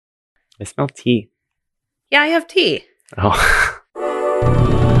I smell tea. Yeah, I have tea. Oh.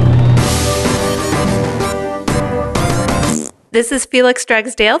 This is Felix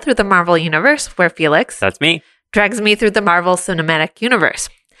Drags Dale through the Marvel Universe, where Felix, That's me. drags me through the Marvel Cinematic Universe.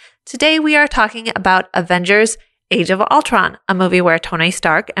 Today we are talking about Avengers Age of Ultron, a movie where Tony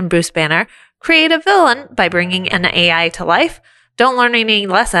Stark and Bruce Banner create a villain by bringing an AI to life, don't learn any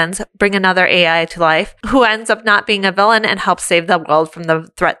lessons, bring another AI to life, who ends up not being a villain and helps save the world from the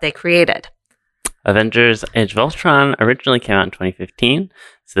threat they created. Avengers Age of Ultron originally came out in 2015.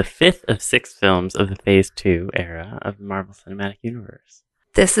 It's the fifth of 6 films of the Phase 2 era of the Marvel Cinematic Universe.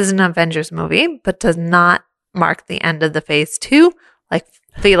 This is an Avengers movie, but does not mark the end of the Phase 2, like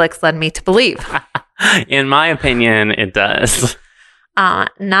Felix led me to believe. In my opinion, it does.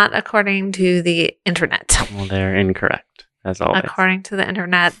 Not according to the internet. Well, they're incorrect, as always. According to the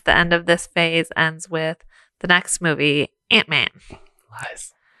internet, the end of this phase ends with the next movie, Ant-Man.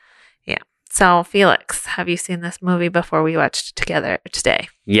 Lies. Yeah. So, Felix, have you seen this movie before we watched it together today?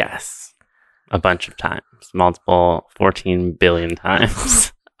 Yes. A bunch of times. Multiple 14 billion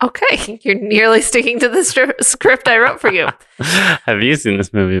times. Okay. You're nearly sticking to the script I wrote for you. Have you seen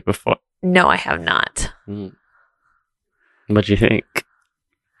this movie before? No, I have not. What'd you think?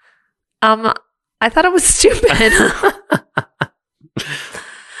 I thought it was stupid.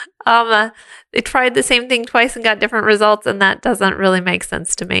 They tried the same thing twice and got different results, and that doesn't really make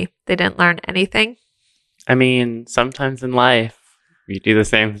sense to me. They didn't learn anything. I mean, sometimes in life, you do the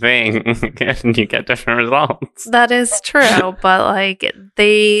same thing and you get different results. That is true, but like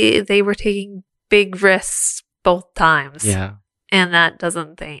they were taking big risks both times. Yeah. And that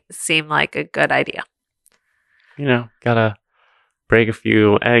doesn't seem like a good idea. You know, gotta break a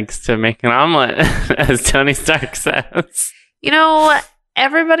few eggs to make an omelet, as Tony Stark says. You know,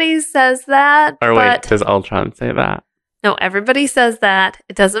 everybody says that. Or wait, does Ultron say that? No, everybody says that.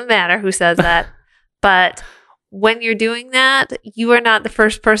 It doesn't matter who says that. But when you're doing that, you are not the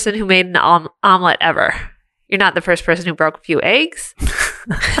first person who made an omelet ever. You're not the first person who broke a few eggs.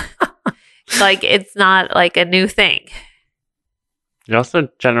 Like, it's not like a new thing. You're also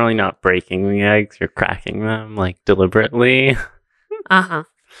generally not breaking the eggs. You're cracking them, like, deliberately. Uh-huh.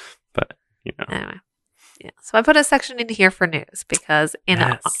 But, you know. Anyway. Yeah. So I put a section in here for news because in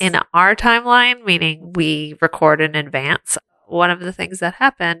our timeline, meaning we record in advance, one of the things that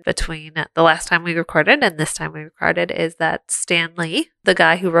happened between the last time we recorded and this time we recorded is that Stan Lee, the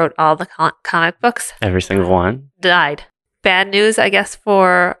guy who wrote all the comic books, Every single one, died. Bad news, I guess,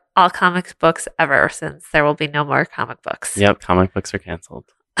 for all comic books ever, since there will be no more comic books. Yep, comic books are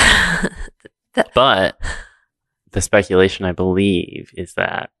canceled. But the speculation, I believe, is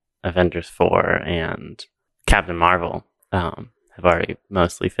that Avengers 4 and Captain Marvel have already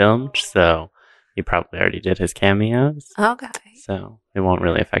mostly filmed, so he probably already did his cameos. Okay. So it won't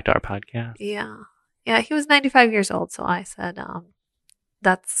really affect our podcast. Yeah. Yeah, he was 95 years old, so I said,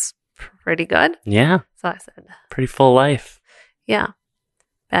 that's pretty good. Yeah. So I said, pretty full life. Yeah.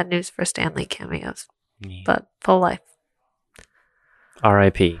 Bad news for Stan Lee cameos, Yeah. but full life.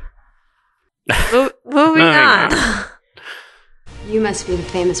 R.I.P. Moving on. You must be the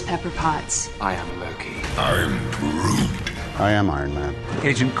famous Pepper Potts. I am Loki. I'm Groot. I am Iron Man.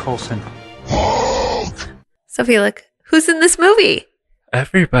 Agent Coulson. So, Felix, who's in this movie?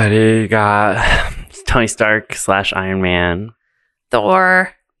 Everybody got Tony Stark / Iron Man,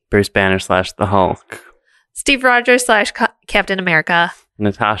 Thor, Bruce Banner / the Hulk, Steve Rogers / Captain America,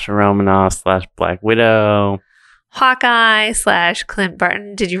 Natasha Romanoff / Black Widow, Hawkeye / Clint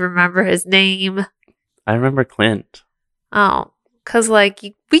Barton. Did you remember his name? I remember Clint. Oh, because like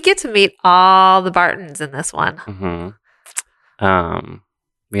we get to meet all the Bartons in this one. Mm-hmm.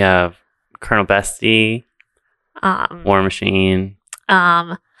 We have Colonel Bestie, War Machine,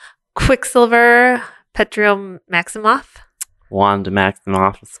 Quicksilver, Petro Maximoff, Wanda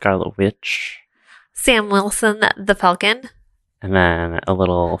Maximoff, Scarlet Witch, Sam Wilson, the Falcon, and then a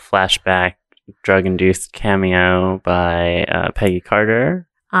little flashback drug-induced cameo by Peggy Carter.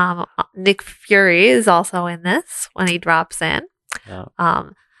 Nick Fury is also in this when he drops in. Yep.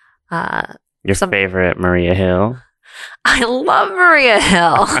 Your favorite, Maria Hill. I love Maria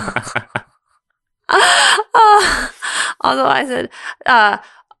Hill. Although I said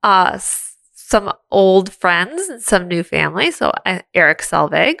some old friends and some new family. So Eric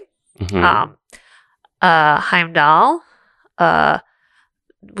Selvig, Heimdall.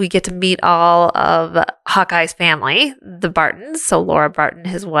 We get to meet all of Hawkeye's family, the Bartons. So Laura Barton,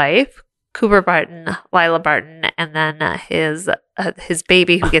 his wife, Cooper Barton, Lila Barton, and then his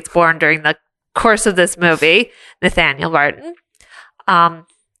baby who gets born during the course of this movie, Nathaniel Barton.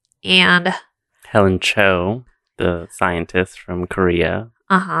 And Helen Cho, the scientist from Korea.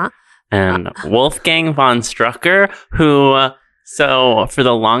 And Wolfgang von Strucker, who, so for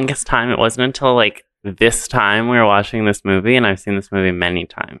the longest time, it wasn't until like this time we were watching this movie, and I've seen this movie many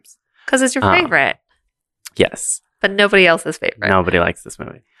times. Because it's your favorite. Yes. But nobody else's favorite. Nobody likes this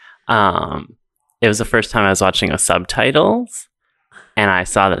movie. It was the first time I was watching with subtitles, and I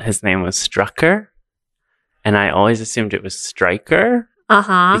saw that his name was Strucker, and I always assumed it was Stryker.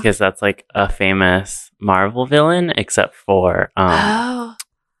 Uh-huh. Because that's like a famous Marvel villain, except for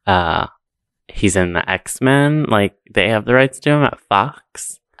he's in the X-Men. Like, they have the rights to him at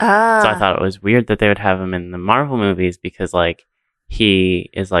Fox. So I thought it was weird that they would have him in the Marvel movies because, like, he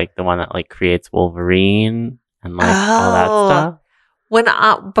is like the one that like creates Wolverine and like all that stuff. When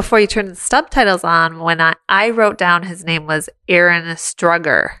before you turned the subtitles on, when I wrote down his name was Aaron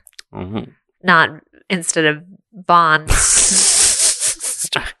Strugger, not instead of Von.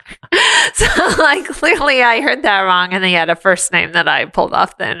 So like clearly I heard that wrong, and he had a first name that I pulled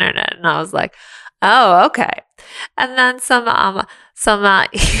off the internet, and I was like, oh, okay. And then some we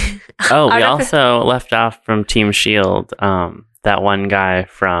also left off from Team S.H.I.E.L.D. That one guy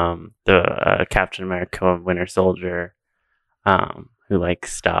from the Captain America Winter Soldier, who like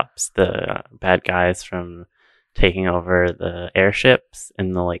stops the bad guys from taking over the airships,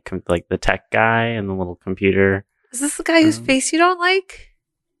 and the like the tech guy and the little computer. Is this the guy whose face you don't like?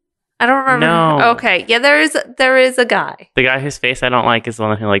 I don't remember. No. Okay. Yeah, there is a guy. The guy whose face I don't like is the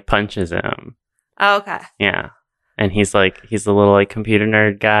one who like punches him. Oh, okay. Yeah. And he's a little like computer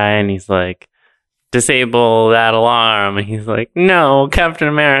nerd guy, and he's like, disable that alarm, and he's like, no, Captain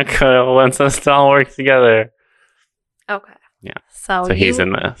America wants us to all work together. Okay. Yeah. So he's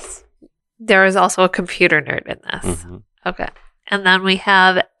in this. There is also a computer nerd in this. Mm-hmm. Okay. And then we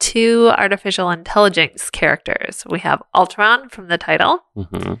have 2 artificial intelligence characters. We have Ultron from the title.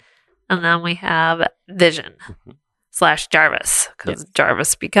 Mm-hmm. And then we have Vision / Jarvis, because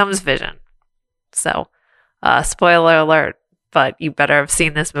Jarvis becomes Vision. So, spoiler alert, but you better have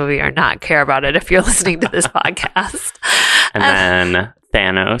seen this movie or not care about it if you're listening to this podcast. And then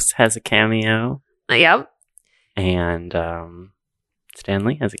Thanos has a cameo. Yep. And Stan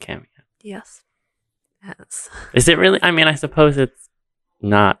Lee has a cameo. Yes. Is it really? I mean, I suppose it's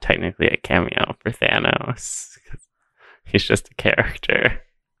not technically a cameo for Thanos. He's just a character.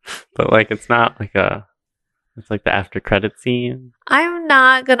 But like, it's not like it's like the after credit scene. I'm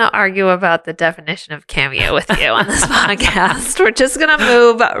not going to argue about the definition of cameo with you on this podcast. We're just going to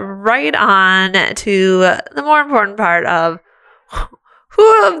move right on to the more important part of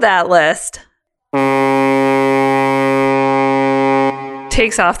who of that list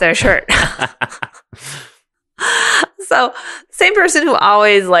takes off their shirt. So, same person who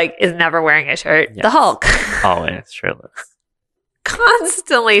always like is never wearing a shirt, yes. The Hulk. Always shirtless.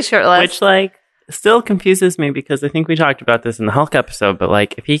 Constantly shirtless. Which like still confuses me because I think we talked about this in the Hulk episode, but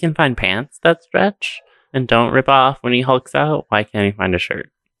like if he can find pants that stretch and don't rip off when he hulks out, why can't he find a shirt?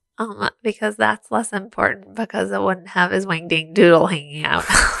 Because that's less important, because it wouldn't have his wingding doodle hanging out.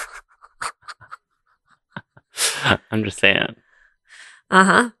 I'm just saying.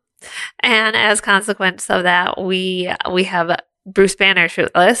 And as consequence of that, we have Bruce Banner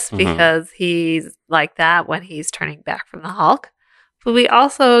shirtless because he's like that when he's turning back from the Hulk. But we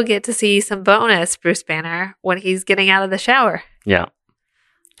also get to see some bonus Bruce Banner when he's getting out of the shower. Yeah.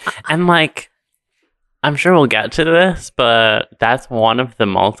 And like, I'm sure we'll get to this, but that's one of the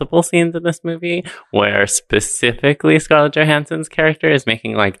multiple scenes in this movie where specifically Scarlett Johansson's character is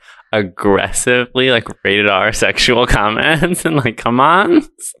making like aggressively like rated R sexual comments and like, come on.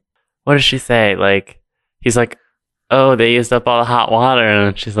 What does she say? Like, he's like, oh, they used up all the hot water.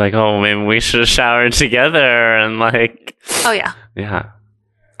 And she's like, oh, maybe we should have showered together. And like, oh, yeah. Yeah.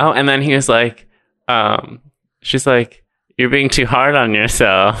 Oh, and then he was like, she's like, you're being too hard on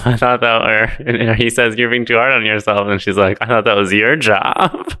yourself. I thought that, or he says, you're being too hard on yourself. And she's like, I thought that was your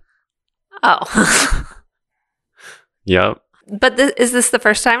job. Oh. Yep. But is this the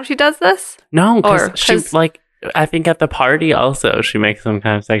first time she does this? No, because she, like, I think at the party also, she makes some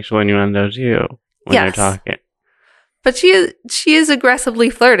kind of sexual innuendo too when they're talking. But she is aggressively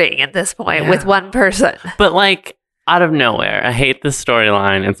flirting at this point with one person. But like, out of nowhere. I hate this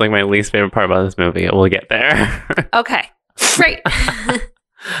storyline. It's like my least favorite part about this movie. We'll get there. Okay. Great.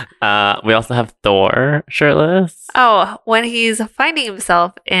 We also have Thor shirtless. Oh, when he's finding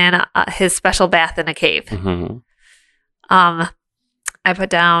himself in his special bath in a cave. I put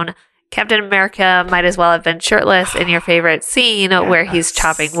down Captain America might as well have been shirtless in your favorite scene where he's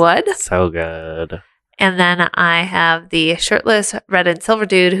chopping wood. So good. And then I have the shirtless red and silver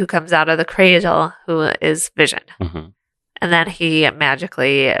dude who comes out of the cradle, who is Vision. And then he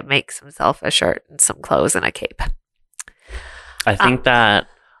magically makes himself a shirt and some clothes and a cape. I think that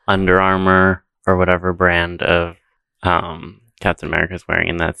Under Armour or whatever brand of Captain America's wearing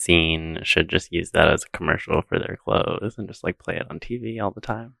in that scene should just use that as a commercial for their clothes and just like play it on TV all the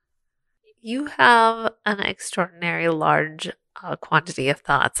time. You have an extraordinary large quantity of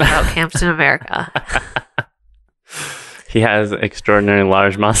thoughts about Captain America. He has extraordinary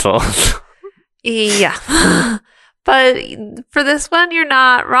large muscles. Yeah. But for this one, you're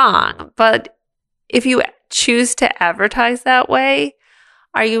not wrong. But if you choose to advertise that way,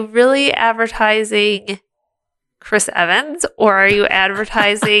 are you really advertising Chris Evans, or are you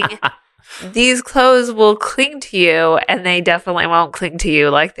advertising these clothes will cling to you, and they definitely won't cling to you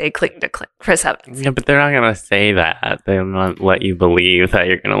like they cling to Chris Evans? Yeah, but they're not going to say that. They're not let you believe that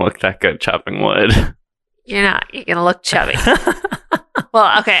you're going to look that good chopping wood. You're not. You're going to look chubby.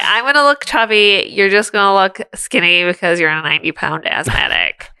 Well, okay, I'm going to look chubby. You're just going to look skinny because you're a 90-pound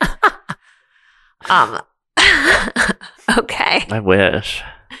asthmatic. Okay. I wish.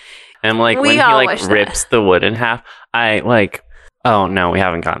 And like We when he all like wish rips the wood in half, I like, oh no, we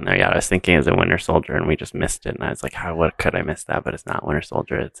haven't gotten there yet. I was thinking it's a Winter Soldier and we just missed it. And I was like, what could I miss that? But it's not Winter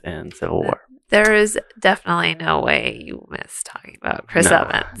Soldier, it's in Civil War. There is definitely no way you miss talking about Chris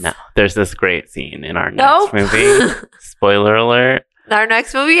Evans. No. There's this great scene in our next movie. Spoiler alert. Our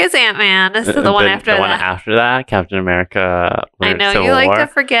next movie is Ant-Man. So the one after that. The one after that, Captain America. I know Civil you like War, to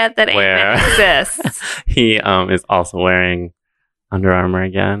forget that Ant-Man exists. He is also wearing Under Armour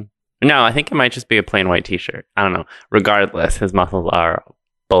again. No, I think it might just be a plain white t-shirt. I don't know. Regardless, his muscles are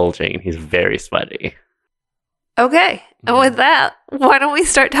bulging. He's very sweaty. Okay. And with that, why don't we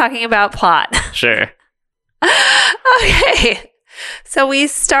start talking about plot? Sure. Okay. So we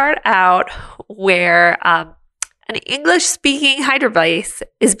start out where an English-speaking Hydra base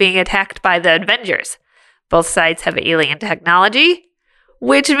is being attacked by the Avengers. Both sides have alien technology,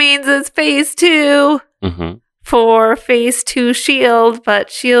 which means it's phase 2 for phase 2 S.H.I.E.L.D., but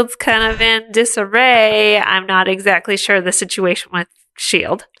S.H.I.E.L.D.'s kind of in disarray. I'm not exactly sure the situation with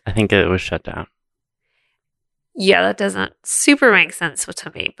S.H.I.E.L.D. I think it was shut down. Yeah, that doesn't super make sense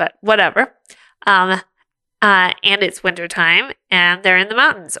to me, but whatever. And it's wintertime, and they're in the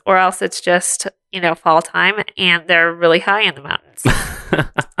mountains, or else it's just, fall time, and they're really high in the mountains.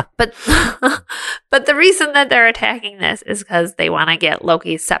 But the reason that they're attacking this is because they want to get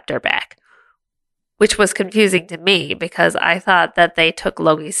Loki's scepter back, which was confusing to me because I thought that they took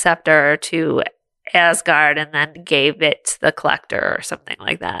Loki's scepter to Asgard and then gave it to the Collector or something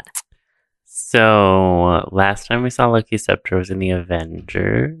like that. So, last time we saw Loki's scepter was in the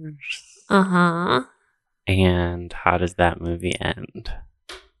Avengers. Uh-huh. And how does that movie end?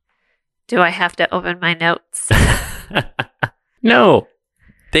 Do I have to open my notes? No.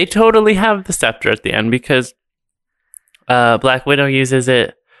 They totally have the scepter at the end because Black Widow uses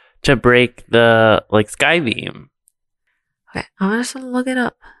it to break the sky beam. Okay, I'm just going to look it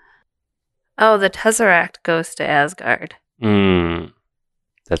up. Oh, the Tesseract goes to Asgard.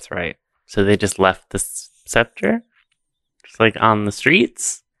 That's right. So they just left the scepter? Just on the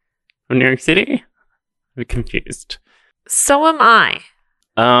streets of New York City? I'm confused. So am I.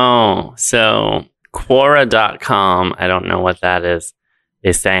 Oh, so Quora.com, I don't know what that is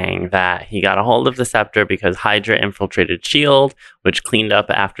saying that he got a hold of the scepter because Hydra infiltrated S.H.I.E.L.D., which cleaned up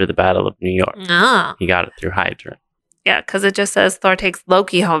after the Battle of New York. No. He got it through Hydra. Yeah, because it just says Thor takes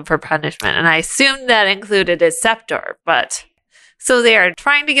Loki home for punishment, and I assumed that included his scepter, but... So they are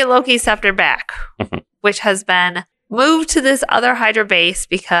trying to get Loki's scepter back, which has been moved to this other Hydra base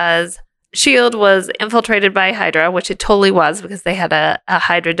because S.H.I.E.L.D. was infiltrated by Hydra, which it totally was because they had a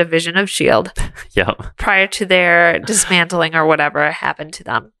Hydra division of S.H.I.E.L.D. Yep. Prior to their dismantling or whatever happened to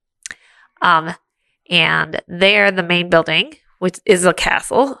them. And there, the main building, which is a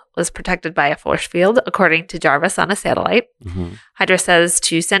castle, was protected by a force field, according to Jarvis on a satellite. Hydra says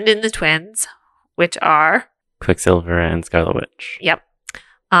to send in the twins, which are... Quicksilver and Scarlet Witch. Yep.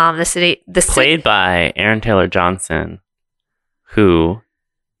 The city played by Aaron Taylor Johnson, who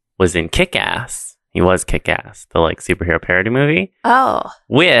was in Kick-Ass. He was Kick-Ass, the superhero parody movie. Oh.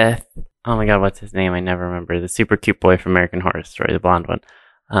 With, oh my god, what's his name? I never remember. The super cute boy from American Horror Story, the blonde one.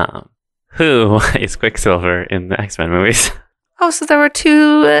 Who is Quicksilver in the X-Men movies. Oh, so there were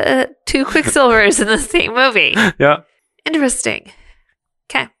two Quicksilvers in the same movie. Yeah. Interesting.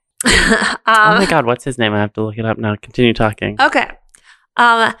 Okay. Oh my god, what's his name? I have to look it up now. Continue talking. Okay.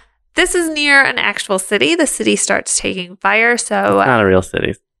 This is near an actual city. The city starts taking fire, so... It's not a real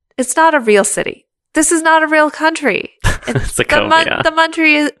city. It's not a real city. This is not a real country. It's Sokovia.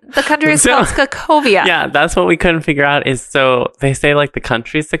 The country is called Sokovia. Yeah, that's what we couldn't figure out is, so they say the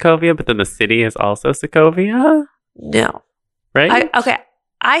country is Sokovia, but then the city is also Sokovia? No. Right? Okay.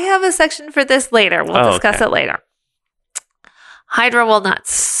 I have a section for this later. We'll discuss it later. Hydra will not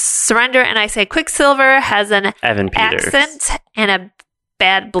surrender, and I say Quicksilver has an Evan Peters. accent and a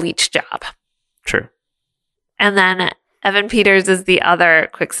bad bleach job. True. And then Evan Peters is the other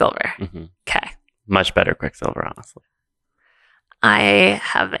Quicksilver. Mm-hmm. Okay. Much better Quicksilver, honestly. I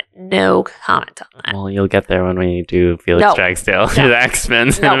have no comment on that. Well, you'll get there when we do Felix No. Dragstale, No. the X-Men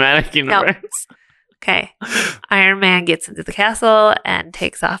cinematic universe. Okay. Iron Man gets into the castle and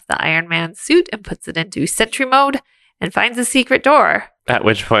takes off the Iron Man suit and puts it into sentry mode and finds a secret door. At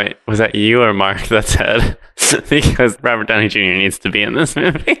which point, was that you or Mark that said, because Robert Downey Jr. needs to be in this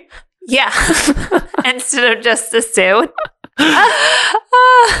movie? Yeah. Instead of just a suit.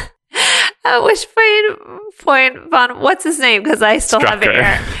 At which point, Von, what's his name? Because I still have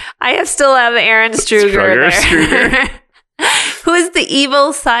Aaron Struger there. Who is the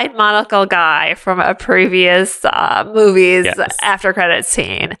evil side monocle guy from a previous movie's after credits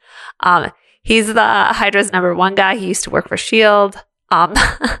scene. He's the Hydra's #1 guy. He used to work for S.H.I.E.L.D.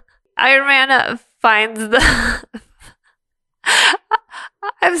 Iron Man finds the...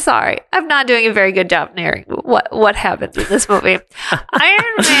 I'm sorry. I'm not doing a very good job narrating what happens in this movie.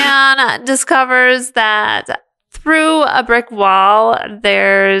 Iron Man discovers that through a brick wall,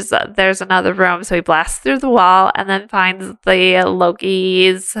 there's another room. So he blasts through the wall and then finds the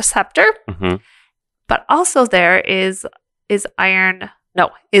Loki's scepter. Mm-hmm. But also there is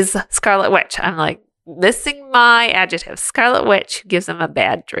Scarlet Witch. I'm like missing my adjective. Scarlet Witch gives him a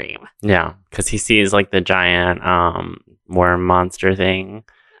bad dream. Yeah, because he sees like the giant worm monster thing.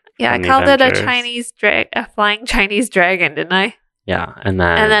 Yeah, I called it a flying Chinese dragon, didn't I? Yeah, and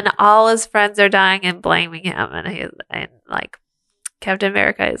then all his friends are dying and blaming him, and like Captain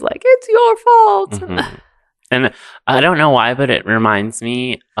America is like, "It's your fault." Mm-hmm. And I don't know why, but it reminds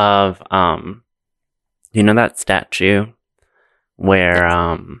me of that statue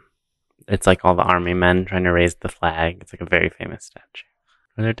where it's like all the army men trying to raise the flag. It's like a very famous statue.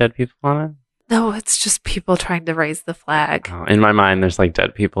 Are there dead people on it? No, it's just people trying to raise the flag. Oh, in my mind, there's like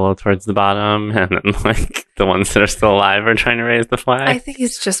dead people towards the bottom, and then like the ones that are still alive are trying to raise the flag. I think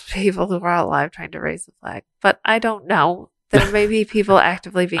it's just people who are alive trying to raise the flag, but I don't know. There may be people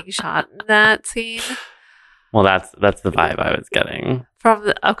actively being shot in that scene. Well, that's the vibe I was getting.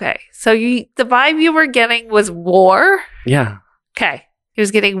 So the vibe you were getting was war? Yeah. Okay. He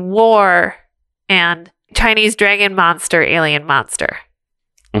was getting war and Chinese dragon monster, alien monster.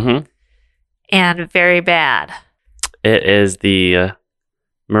 Mm-hmm. And very bad. It is the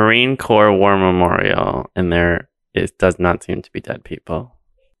Marine Corps War Memorial, and it does not seem to be dead people.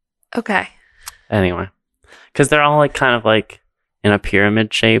 Okay. Anyway, because they're all like kind of like in a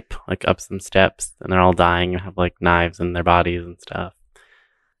pyramid shape, like up some steps, and they're all dying and have like knives in their bodies and stuff.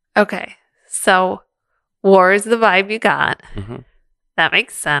 Okay. So war is the vibe you got. Mm-hmm. That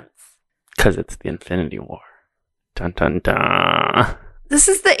makes sense. Because it's the Infinity War. Dun dun dun. This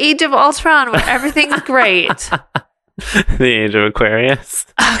is the Age of Ultron where everything's great. The Age of Aquarius.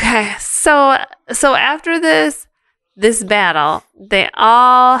 Okay, so after this battle, they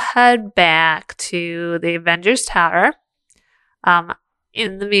all head back to the Avengers Tower.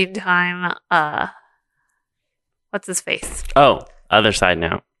 In the meantime, what's his face? Oh, other side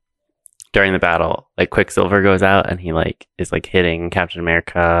note. During the battle, like Quicksilver goes out and he like is like hitting Captain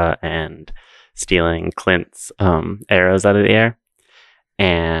America and stealing Clint's arrows out of the air.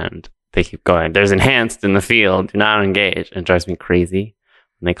 And they keep going, there's enhanced in the field, do not engage. And it drives me crazy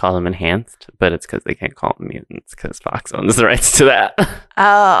when they call them enhanced, but it's because they can't call them mutants because Fox owns the rights to that.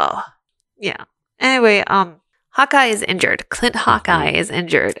 Oh, yeah. Anyway, Hawkeye is injured. Clint Hawkeye is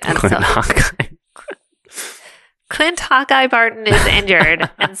injured. And Clint Hawkeye Barton is injured.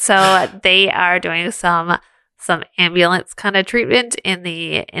 And so they are doing some ambulance kind of treatment in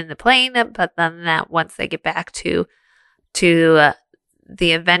the plane. But then that once they get back to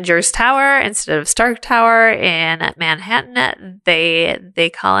the Avengers Tower instead of Stark Tower in Manhattan,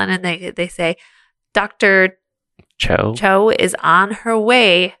 they call in and they say Dr. Cho is on her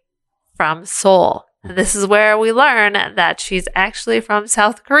way from Seoul. And this is where we learn that she's actually from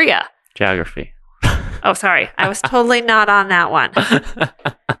South Korea. Geography. Oh, sorry. I was totally not on that one.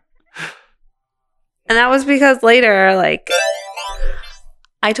 And that was because later, like,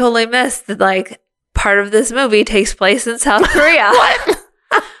 I totally missed that, like, part of this movie takes place in South Korea. What?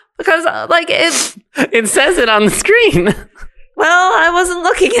 Because, like, it says it on the screen. Well, I wasn't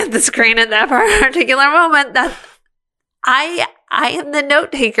looking at the screen at that particular moment. That I am the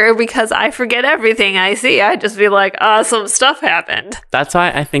note taker because I forget everything I see. I just be like, some stuff happened. That's why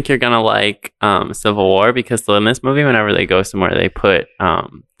I think you're gonna like Civil War, because in this movie, whenever they go somewhere, they put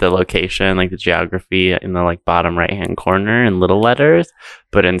the location, like the geography, in the like bottom right hand corner in little letters.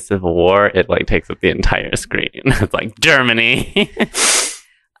 But in Civil War, it like takes up the entire screen. It's like Germany.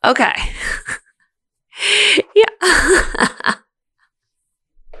 Okay. Yeah.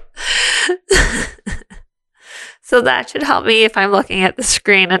 So that should help me if I'm looking at the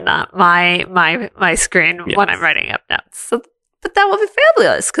screen and not my screen when I'm writing up notes. So, but that will be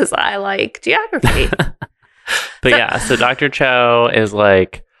fabulous because I like geography. So Dr. Cho is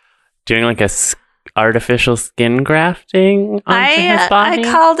like doing like artificial skin grafting onto his body.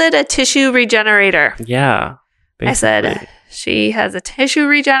 I called it a tissue regenerator. Yeah. Basically. I said she has a tissue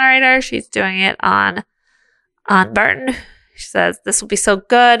regenerator. She's doing it on Barton. She says, this will be so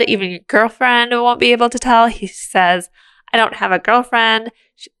good. Even your girlfriend won't be able to tell. He says, I don't have a girlfriend.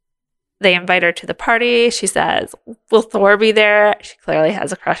 They invite her to the party. She says, will Thor be there? She clearly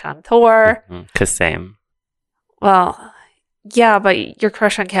has a crush on Thor. Because same. Well, yeah, but your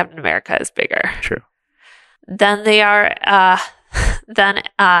crush on Captain America is bigger. True. Then they are,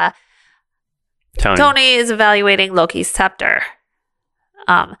 Tony is evaluating Loki's scepter,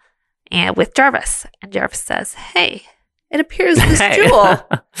 and with Jarvis. And Jarvis says, hey, it appears this jewel.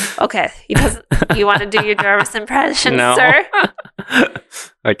 Okay, he doesn't. You want to do your Jarvis impression, no. sir?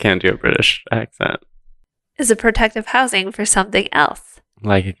 I can't do a British accent. Is a protective housing for something else.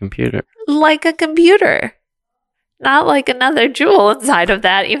 Like a computer. Like a computer. Not like another jewel inside of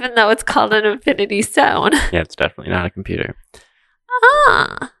that, even though it's called an Infinity Stone. Yeah, it's definitely not a computer.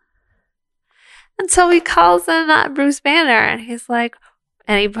 Ah. And so he calls in Bruce Banner, and he's like,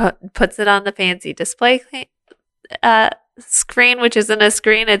 and he puts it on the fancy display screen, which isn't a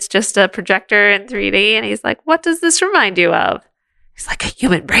screen, it's just a projector in 3D. And he's like, what does this remind you of? He's like, a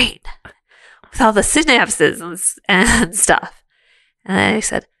human brain with all the synapses and stuff. And then he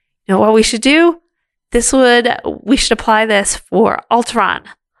said, you know what we should do? We should apply this for Ultron,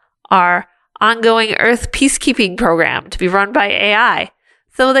 our ongoing Earth peacekeeping program to be run by AI.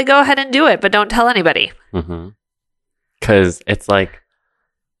 So they go ahead and do it, but don't tell anybody. Because it's like,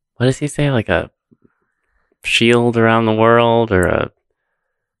 what does he say? Like a shield around the world or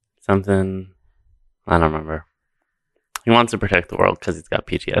something? I don't remember. He wants to protect the world because he's got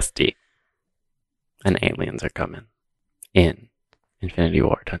PTSD. And aliens are coming in Infinity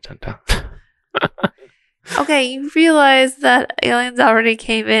War. Dun, dun, dun. Okay, you realize that aliens already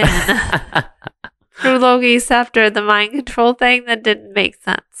came in through Loki's scepter, the mind control thing that didn't make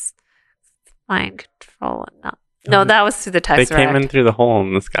sense. Mind control, no, that was through the Tesseract. They came in through the hole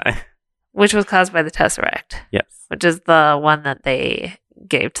in the sky, which was caused by the Tesseract. Yes, which is the one that they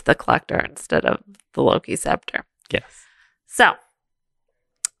gave to the Collector instead of the Loki scepter. Yes.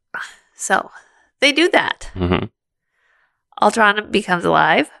 So they do that. Mm-hmm. Ultron becomes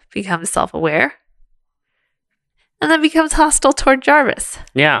alive, becomes self-aware, and then becomes hostile toward Jarvis.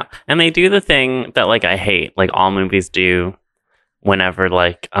 Yeah, and they do the thing that like I hate, like all movies do, whenever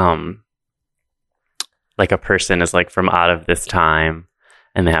like a person is like from out of this time,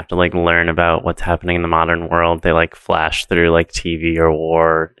 and they have to like learn about what's happening in the modern world. They like flash through like TV or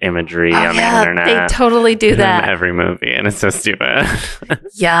war imagery on the internet. They totally do that in every movie, and it's so stupid.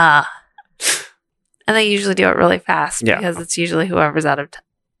 Yeah. And they usually do it really fast because it's usually whoever's out of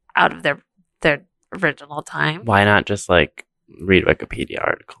their original time. Why not just like read Wikipedia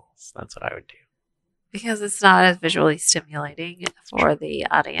articles? That's what I would do. Because it's not as visually stimulating for the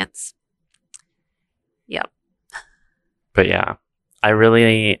audience. Yep. But yeah, I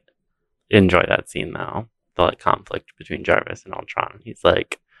really enjoy that scene though. The like conflict between Jarvis and Ultron. He's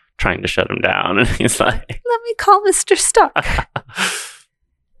like trying to shut him down, and he's like, "Let me call Mr. Stark."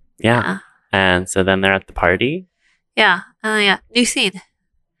 Yeah. And so then they're at the party. Yeah. New scene.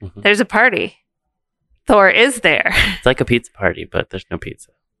 Mm-hmm. There's a party. Thor is there. It's like a pizza party, but there's no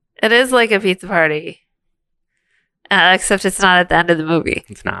pizza. It is like a pizza party. Except it's not at the end of the movie.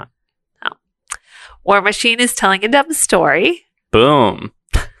 It's not. No. War Machine is telling a dumb story. Boom.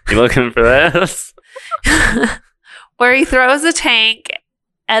 You looking for this? Where he throws a tank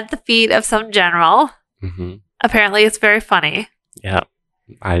at the feet of some general. Mm-hmm. Apparently it's very funny. Yeah.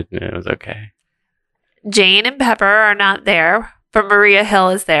 I knew it was okay. Jane and Pepper are not there, but Maria Hill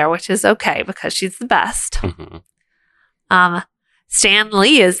is there, which is okay because she's the best. Mm-hmm. Stan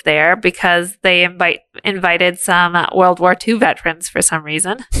Lee is there because they invited some World War II veterans for some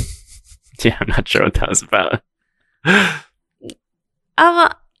reason. Yeah, I'm not sure what that was about.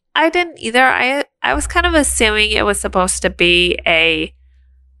 I didn't either. I was kind of assuming it was supposed to be a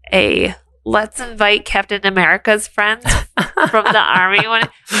let's invite Captain America's friends from the army,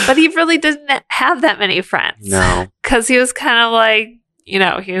 but he really didn't have that many friends. No, because he was kind of like,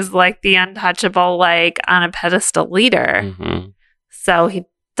 he was like the untouchable, like on a pedestal leader. Mm-hmm. So he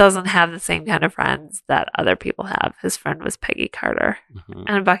doesn't have the same kind of friends that other people have. His friend was Peggy Carter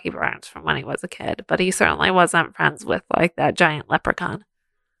and Bucky Barnes from when he was a kid, but he certainly wasn't friends with like that giant leprechaun.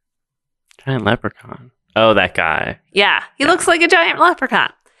 Giant leprechaun. Oh, that guy. Yeah, he looks like a giant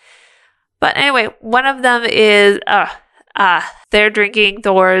leprechaun. But anyway, one of them is they're drinking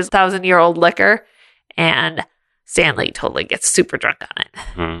Thor's 1,000-year-old liquor, and Stanley totally gets super drunk on it.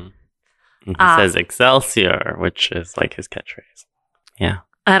 Mm. And he says Excelsior, which is like his catchphrase. Yeah.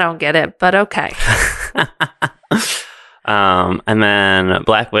 I don't get it, but okay. And then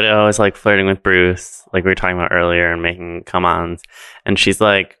Black Widow is like flirting with Bruce, like we were talking about earlier, and making come-ons. And she's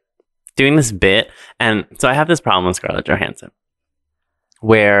like doing this bit. And so I have this problem with Scarlett Johansson,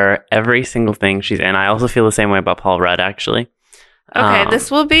 where every single thing she's in, I also feel the same way about Paul Rudd, actually. Okay,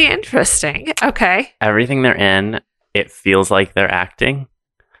 this will be interesting. Okay. Everything they're in, it feels like they're acting.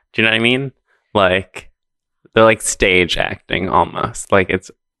 Do you know what I mean? Like, they're like stage acting almost. Like, it's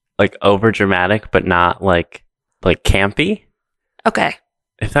like over dramatic, but not like campy. Okay.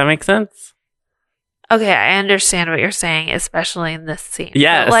 If that makes sense. Okay, I understand what you're saying, especially in this scene.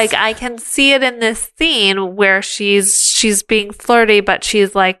 Yes. But, like, I can see it in this scene where she's being flirty, but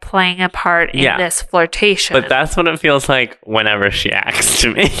she's like playing a part in this flirtation. But that's what it feels like whenever she acts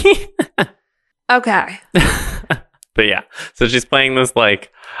to me. Okay. But yeah, so she's playing this like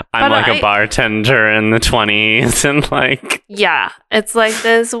I'm like a bartender in the 20s and like it's like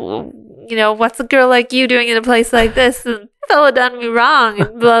this, you know, what's a girl like you doing in a place like this? And fella done me wrong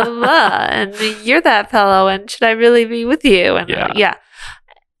and blah blah blah, and you're that fellow, and should I really be with you? And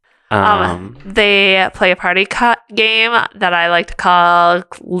they play a party game that I like to call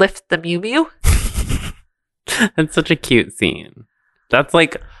Lift the Mew Mew. It's such a cute scene. That's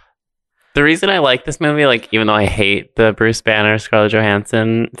like the reason I like this movie, like, even though I hate the Bruce Banner, Scarlett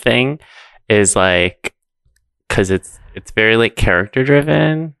Johansson thing, is like, because it's very like character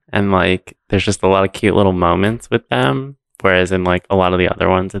driven, and like there's just a lot of cute little moments with them. Whereas in like a lot of the other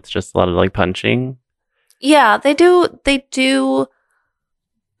ones, it's just a lot of like punching. Yeah, they do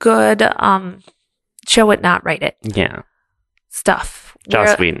good show it, not write it. Yeah. Stuff.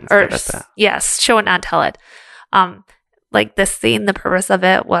 Joss Whedon's good at that. Yes, show it, not tell it. Like this scene, the purpose of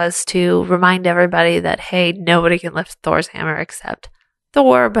it was to remind everybody that, hey, nobody can lift Thor's hammer except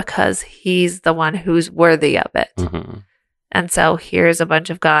Thor, because he's the one who's worthy of it. Mm-hmm. And so here's a bunch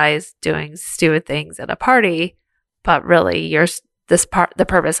of guys doing stupid things at a party, but really the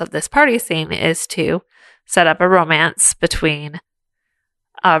purpose of this party scene is to set up a romance between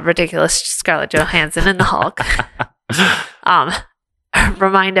ridiculous Scarlett Johansson and the Hulk.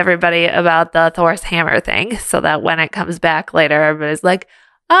 Remind everybody about the Thor's hammer thing, so that when it comes back later, everybody's like,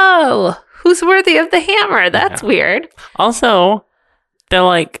 oh, who's worthy of the hammer? That's weird. Also, they're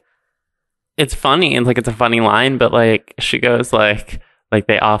like, it's funny, and like it's a funny line, but like she goes like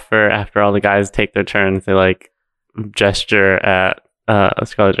they offer, after all the guys take their turns, they like gesture at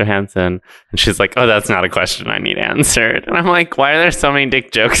Scarlett Johansson, and she's like, oh, that's not a question I need answered. And I'm like, why are there so many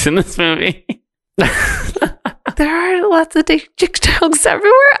dick jokes in this movie? There are lots of dick jokes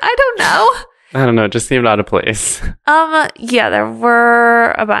everywhere. I don't know. It just seemed out of place. Yeah, there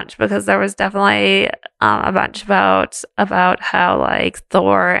were a bunch, because there was definitely a bunch about how like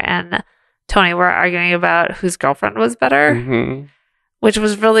Thor and Tony were arguing about whose girlfriend was better, mm-hmm. which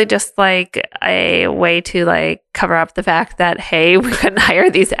was really just like a way to like cover up the fact that, hey, we couldn't hire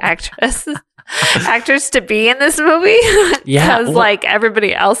these actors to be in this movie. Yeah, because like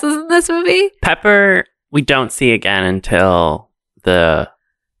everybody else is in this movie. Pepper, we don't see again until the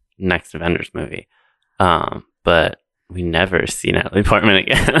next Avengers movie. But we never see Natalie Portman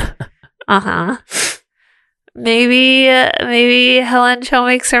again. Uh-huh. Maybe Helen Cho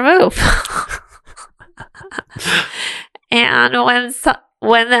makes her move. And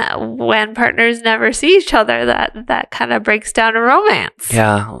when partners never see each other, that kind of breaks down a romance.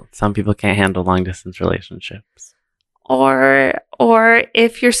 Yeah, some people can't handle long distance relationships. Or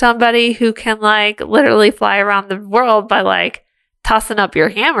if you're somebody who can like literally fly around the world by like tossing up your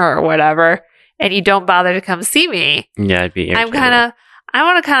hammer or whatever, and you don't bother to come see me. Yeah, I'd be irritated. I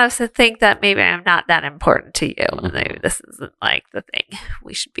want to kind of think that maybe I'm not that important to you. Mm-hmm. And maybe this isn't like the thing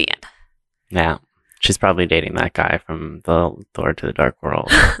we should be in. Yeah. She's probably dating that guy from the Thor to the Dark World.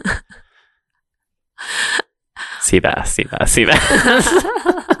 Seabass.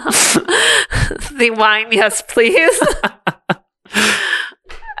 The wine, yes, please.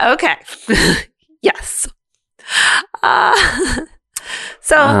 Okay. Yes.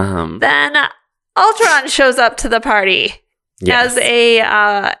 So then Ultron shows up to the party. Yes.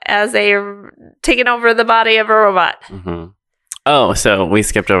 as a taking over the body of a robot. Mm-hmm. Oh, so we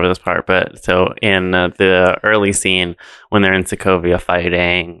skipped over this part, but so in the early scene when they're in Sokovia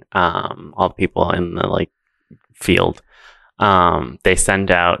fighting all the people in the like field, they send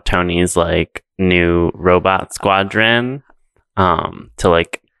out Tony's like new robot squadron to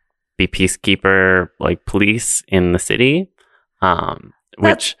like be peacekeeper, like police in the city,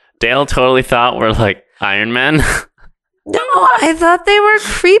 which Dale totally thought were like Iron Men. No, I thought they were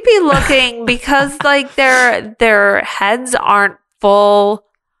creepy looking because like their heads aren't full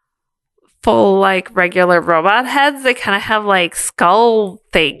like regular robot heads. They kind of have like skull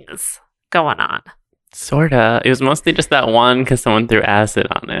things going on. Sorta. It was mostly just that one because someone threw acid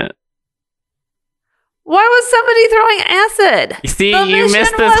on it. Why was somebody throwing acid? You see, you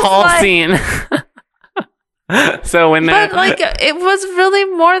missed this whole scene. So when but like it was really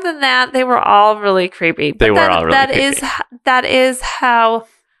more than that. They were all really creepy. They were all really creepy. That is how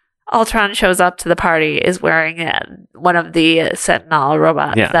Ultron shows up to the party. Is wearing one of the Sentinel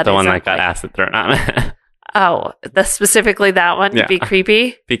robots. Yeah, the one that got acid thrown on it. Oh, specifically that one to be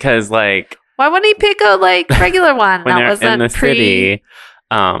creepy. Because like, why wouldn't he pick a like regular one when that they're wasn't in the city?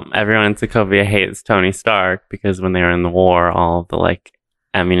 Everyone in Sokovia hates Tony Stark because when they were in the war, all of the like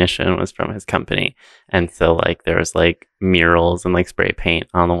ammunition was from his company, and so like there was like murals and like spray paint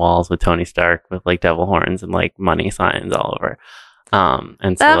on the walls with Tony Stark with like devil horns and like money signs all over.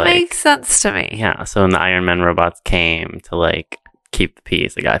 And so that makes sense to me. Yeah. So when the Iron Man robots came to like keep the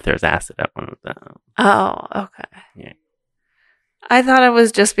peace, the guy throws acid at one of them. Oh, okay. Yeah. I thought it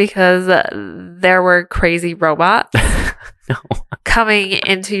was just because there were crazy robots No. coming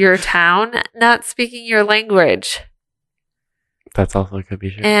into your town, not speaking your language. That's also could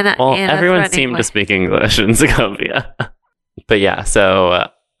be true. And everyone seemed to speak English in Sokovia. But yeah, so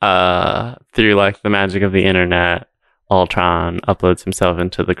through like the magic of the internet, Ultron uploads himself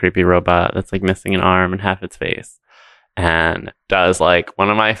into the creepy robot that's like missing an arm and half its face, and does like one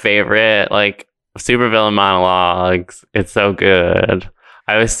of my favorite like supervillain monologues. It's so good.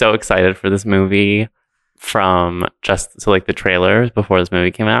 I was so excited for this movie from just so like the trailers before this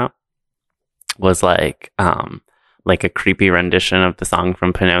movie came out was like a creepy rendition of the song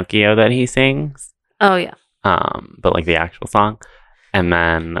from Pinocchio that he sings. Oh yeah. But like the actual song. And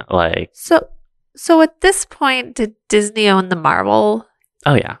then like So at this point, did Disney own the Marvel?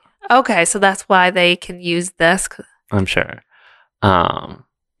 Oh yeah. Okay, so that's why they can use this. I'm sure.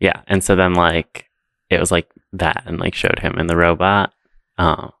 Yeah, and so then like it was like that, and like showed him in the robot,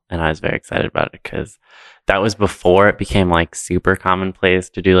 and I was very excited about it because that was before it became like super commonplace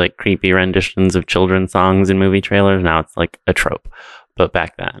to do like creepy renditions of children's songs in movie trailers. Now it's like a trope, but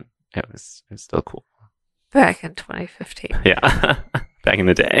back then it was still cool. Back in 2015. Yeah, back in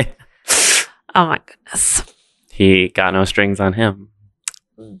the day. Oh my goodness. He got no strings on him.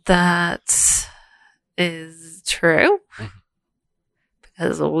 That is true.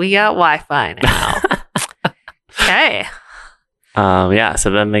 Because we got Wi-Fi now. Okay. Yeah, so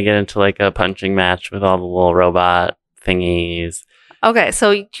then they get into like a punching match with all the little robot thingies. Okay,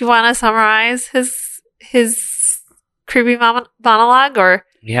 so do you want to summarize his creepy monologue, or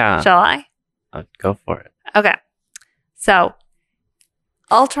shall I? Go for it. Okay. So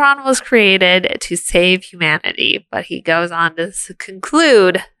Ultron was created to save humanity, but he goes on to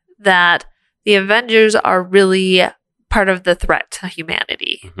conclude that the Avengers are really part of the threat to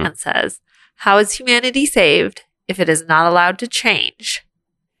humanity, and says, how is humanity saved if it is not allowed to change?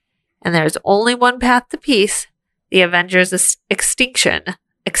 And there's only one path to peace, the Avengers' extinction.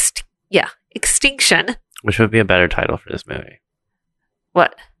 Extinction. Which would be a better title for this movie.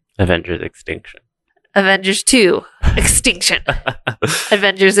 What? Avengers Extinction. Avengers 2, Extinction.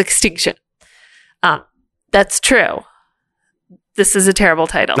 Avengers Extinction. That's true. This is a terrible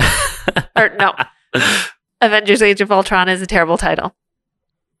title. Or no. Avengers Age of Ultron is a terrible title.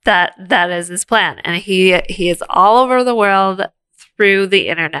 That is his plan. And he is all over the world through the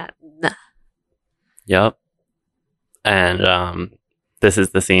internet. Yep. And this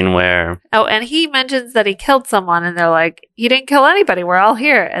is the scene where... Oh, and he mentions that he killed someone, and they're like, he didn't kill anybody. We're all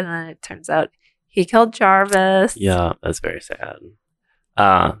here. And then it turns out he killed Jarvis. Yeah, that's very sad.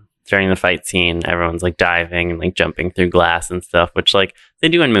 During the fight scene, everyone's like diving and like jumping through glass and stuff, which like they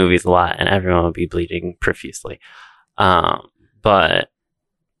do in movies a lot, and everyone would be bleeding profusely. But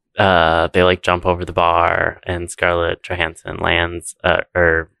they like jump over the bar, and Scarlett Johansson lands,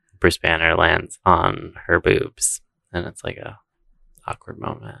 or Bruce Banner lands on her boobs, and it's like a awkward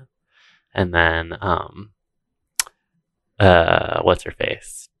moment. And then what's her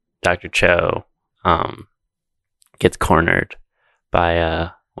face? Dr. Cho gets cornered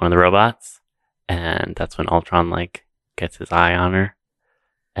by one of the robots, and that's when Ultron like gets his eye on her,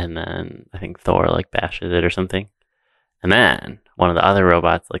 and then I think Thor like bashes it or something, and then one of the other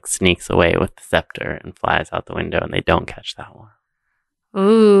robots like sneaks away with the scepter and flies out the window, and they don't catch that one.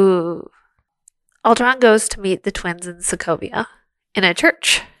 Ooh. Ultron goes to meet the twins in Sokovia in a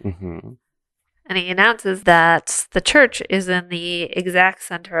church. Mm-hmm. And he announces that the church is in the exact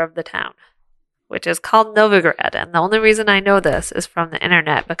center of the town, which is called Novigrad. And the only reason I know this is from the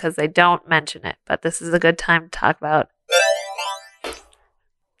internet because they don't mention it. But this is a good time to talk about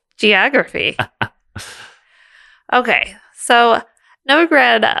geography. Okay, so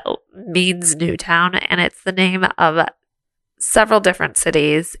Novigrad means new town, and it's the name of several different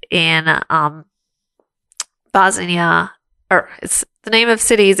cities in Bosnia, or it's the name of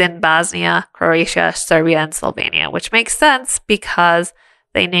cities in Bosnia, Croatia, Serbia, and Slovenia, which makes sense because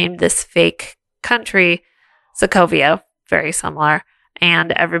they named this fake country Sokovia, very similar,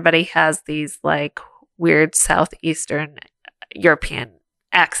 and everybody has these like weird southeastern European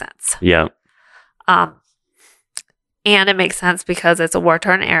accents. Yeah. And it makes sense because it's a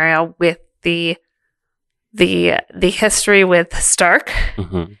war-torn area with the history with Stark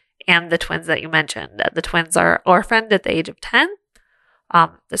Mm-hmm. and the twins that you mentioned. The twins are orphaned at the age of 10.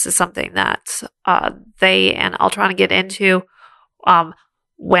 This is something that they and Ultron get into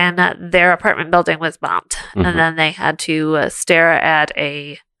when their apartment building was bombed. Mm-hmm. And then they had to stare at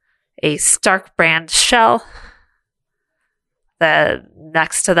a Stark brand shell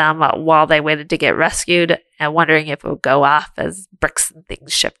next to them while they waited to get rescued and wondering if it would go off as bricks and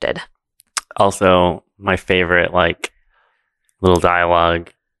things shifted. Also, my favorite, like, little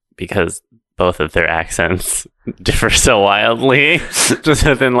dialogue, because both of their accents differ so wildly, just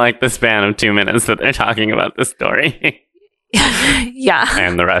within, like, the span of 2 minutes that they're talking about the story. Yeah.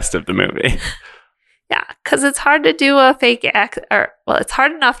 And the rest of the movie. Yeah, because it's hard to do a fake accent, it's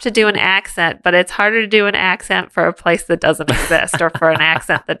hard enough to do an accent, but it's harder to do an accent for a place that doesn't exist or for an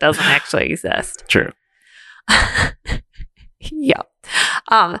accent that doesn't actually exist. True. Yeah.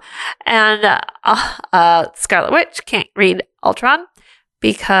 And Scarlet Witch can't read Ultron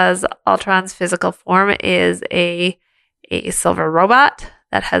because Ultron's physical form is a silver robot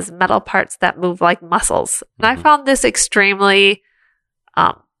that has metal parts that move like muscles. And I found this extremely,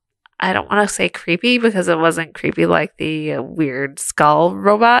 I don't want to say creepy because it wasn't creepy like the weird skull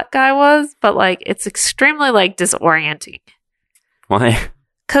robot guy was, but like it's extremely like disorienting. Why?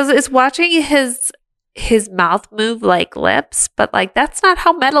 Because it's watching his mouth move like lips, but like that's not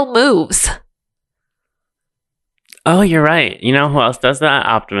how metal moves. Oh, you're right. You know who else does that?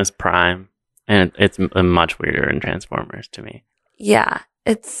 Optimus Prime. And it's much weirder in Transformers to me. Yeah,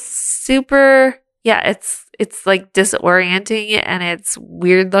 it's super. Yeah, it's like disorienting and it's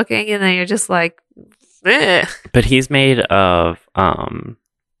weird looking, and then you're just like, ugh. But he's made of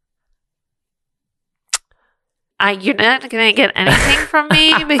You're not gonna get anything from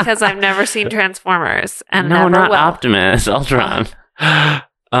me because I've never seen Transformers and no, never not will. Optimus, Ultron.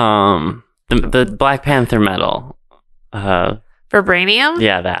 The Black Panther metal. Vibranium?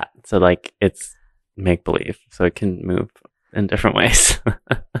 Yeah, that. So like it's make believe, so it can move in different ways.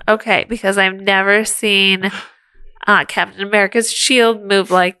 Okay, because I've never seen Captain America's shield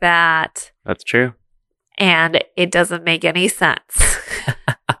move like that. That's true. And it doesn't make any sense.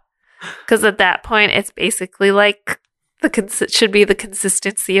 Because at that point, it's basically like should be the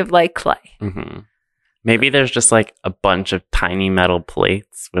consistency of like clay. Mm-hmm. Maybe there's just like a bunch of tiny metal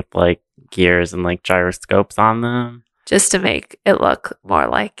plates with like gears and like gyroscopes on them. Just to make it look more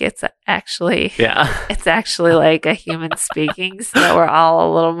like it's actually like a human speaking, so that we're all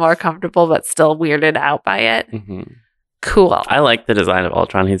a little more comfortable but still weirded out by it. Mm-hmm. Cool. I like the design of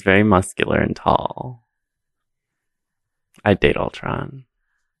Ultron. He's very muscular and tall. I'd date Ultron.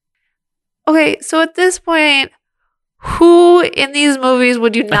 Okay, so at this point, who in these movies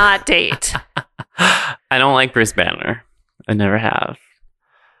would you not date? I don't like Bruce Banner. I never have.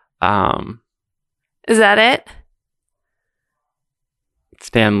 Is that it?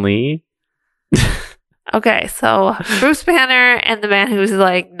 Stan Lee. Okay, so Bruce Banner and the man who's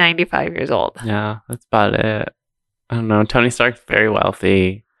like 95 years old. Yeah, that's about it. I don't know. Tony Stark's very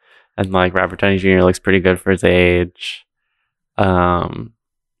wealthy, and like Robert Downey Jr. looks pretty good for his age.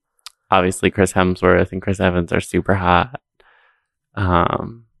 Obviously Chris Hemsworth and Chris Evans are super hot.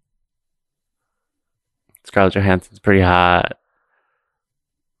 Scarlett Johansson's pretty hot.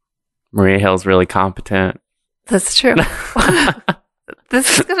 Maria Hill's really competent. That's true.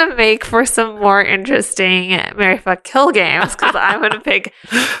 This is going to make for some more interesting Marry Fuck Kill games because I'm going to pick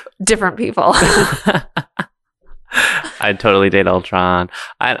different people. I'd totally date Ultron.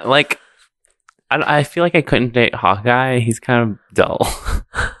 I feel like I couldn't date Hawkeye. He's kind of dull.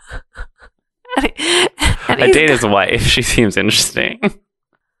 I'd date his wife. She seems interesting.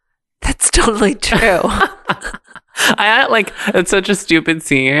 That's totally true. It's such a stupid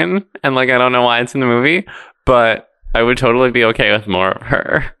scene, and like I don't know why it's in the movie, but I would totally be okay with more of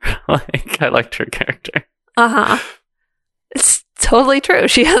her. Like I liked her character. It's totally true.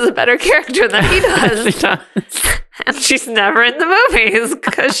 She has a better character than he does. She does. And she's never in the movies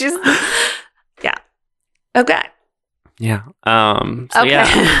because she's... Yeah. Okay. Yeah.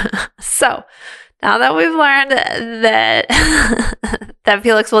 Okay. So, now that we've learned that that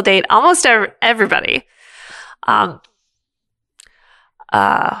Felix will date almost everybody, I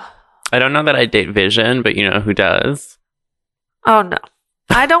don't know that I date Vision, but you know who does? oh no.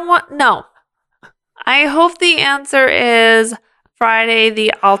 I don't want... No. I hope the answer is Friday,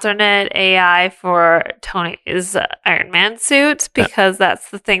 the alternate AI for Tony's Iron Man suit, because that's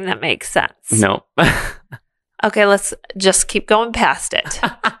the thing that makes sense. No. Okay, let's just keep going past it.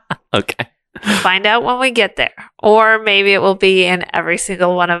 Okay. Find out when we get there. Or maybe it will be in every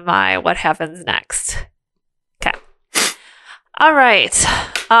single one of my what happens next. Okay. All right.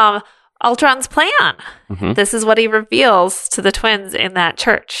 Ultron's plan. Mhm. This is what he reveals to the twins in that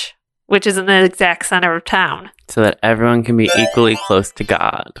church, which is in the exact center of town. So that everyone can be equally close to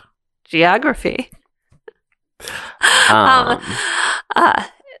God. Geography. Um,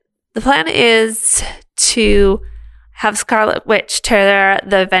 The plan is to have Scarlet Witch tear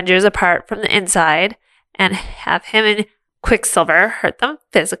the Avengers apart from the inside and have him and Quicksilver hurt them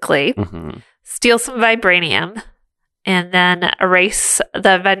physically, mhm. steal some vibranium, and then erase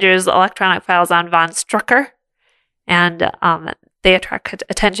the Avengers' electronic files on Von Strucker. And they attract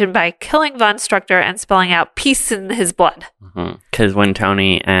attention by killing Von Strucker and spelling out peace in his blood. Because when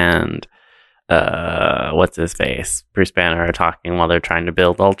Tony and what's his face, Bruce Banner, are talking while they're trying to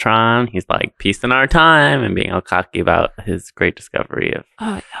build Ultron, he's like, "Peace in our time," and being all cocky about his great discovery of.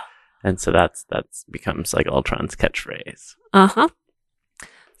 Oh, yeah. And so that's becomes like Ultron's catchphrase. Uh-huh.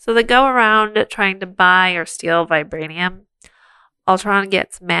 So they go around trying to buy or steal vibranium. Ultron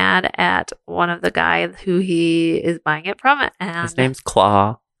gets mad at one of the guys who he is buying it from, and His name's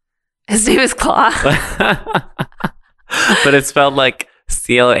Claw, his name is Claw. but it's spelled like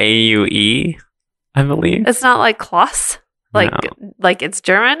Claue, I believe. It's not like Klaus, like it's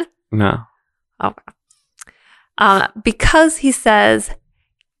German. No. Because he says,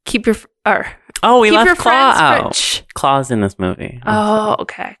 "Keep your Oh, we keep your left Claw friends out. rich." Claw's in this movie. Oh,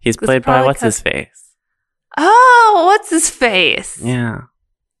 okay. He's It's played by probably what's his face? Oh, what's his face? Yeah.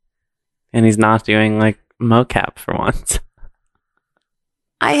 And he's not doing like mocap for once.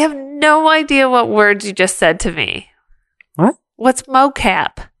 I have no idea what words you just said to me. What? What's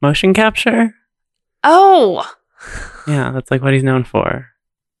mocap? Motion capture? Oh, Yeah, that's like what he's known for.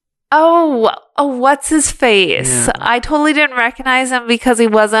 oh, what's his face? Yeah. I totally didn't recognize him because he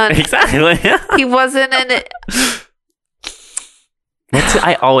wasn't. Exactly. He wasn't in it.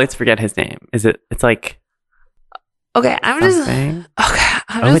 I always forget his name. It's like Okay, I'm something.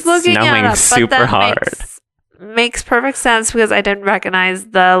 just It's looking snowing at it, super but that hard. makes perfect sense because I didn't recognize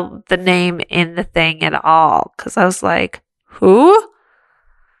the name in the thing at all. Because I was like, who?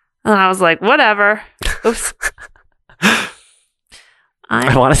 And I was like, whatever. Oops.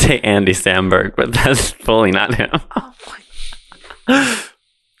 I want to say Andy Samberg, but that's fully not him. Oh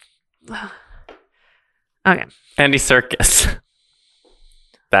my. Okay. Andy Serkis.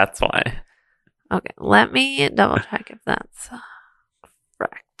 That's why. Okay. Let me double check if that's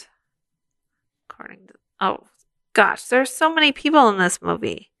correct. According to. Oh, gosh. There's so many people in this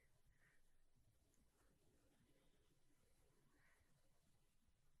movie.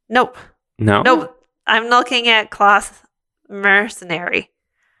 Nope. No? Nope. I'm looking at Klaus Mercenary.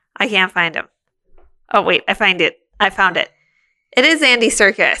 I can't find him. Oh, wait. I found it. It is Andy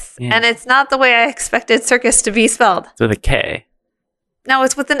Serkis. Yeah. And it's not the way I expected Circus to be spelled. It's with a K. No,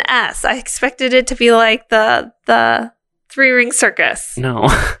 it's with an S. I expected it to be like the three-ring circus. No.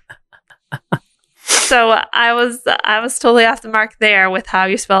 So I was totally off the mark there with how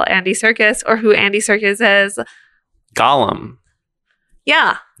you spell Andy Serkis or who Andy Serkis is. Gollum.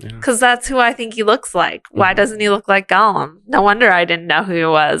 Yeah, because that's who I think he looks like. Why doesn't he look like Gollum? No wonder I didn't know who he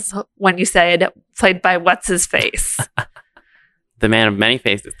was when you said played by what's his face. The man of many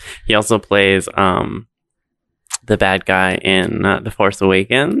faces. He also plays the bad guy in The Force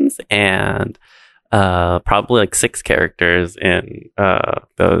Awakens and probably like 6 characters in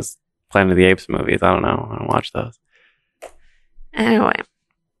those Planet of the Apes movies. I don't know. I don't watch those. Anyway.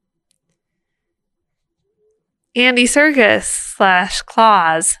 Andy Serkis /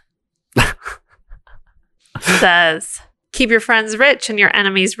 Claus says, "Keep your friends rich and your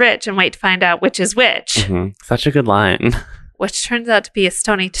enemies rich and wait to find out which is which." Mm-hmm. Such a good line. Which turns out to be a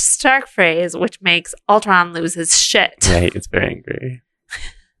Tony Stark phrase, which makes Ultron lose his shit. Yeah, he gets very angry.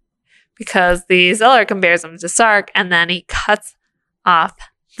 Because the Zeller compares him to Stark, and then he cuts off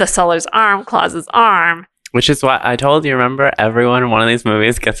the Zeller's arm, Claus's arm. Which is why I told you, remember, everyone in one of these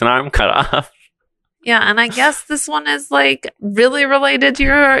movies gets an arm cut off. Yeah, and I guess this one is like really related to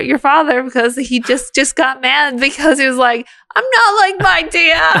your father because he just got mad because he was like, I'm not like my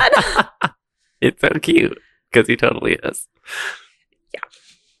dad. It's so cute because he totally is.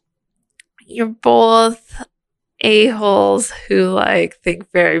 You're both a-holes who like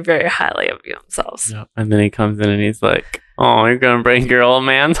think very, very highly of themselves. Yep. And then he comes in and he's like, oh, you're going to break your old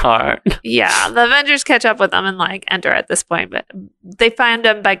man's heart. Yeah, the Avengers catch up with them and like enter at this point, but they find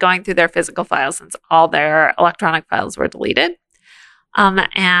them by going through their physical files since all their electronic files were deleted.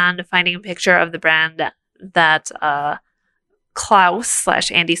 And finding a picture of the brand that Klaus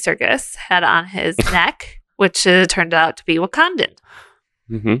 / Andy Serkis had on his neck, which turned out to be Wakandan.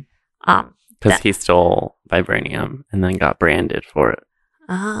 Mm-hmm. Because he stole vibranium and then got branded for it.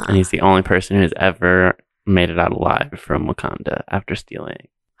 And he's the only person who's ever made it out alive from Wakanda after stealing.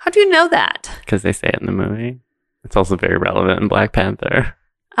 How do you know that? Because they say it in the movie. It's also very relevant in Black Panther.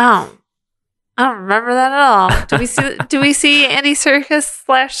 Oh, I don't remember that at all. Do we see Andy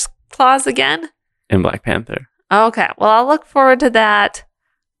Serkis / Claus again? In Black Panther. Okay, well, I'll look forward to that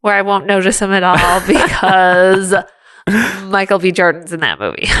where I won't notice him at all because Michael B. Jordan's in that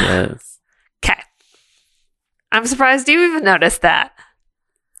movie. Yes. Okay. I'm surprised you even noticed that.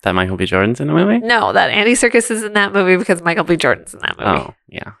 That Michael B. Jordan's in the movie? No, that Andy Serkis is in that movie because Michael B. Jordan's in that movie. Oh,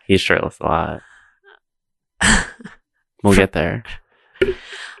 yeah. He's shirtless a lot. We'll get there.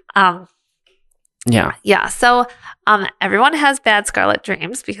 Yeah. Yeah. So everyone has bad Scarlet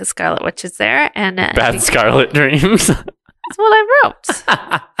dreams because Scarlet Witch is there. And Bad Scarlet dreams. That's what I wrote.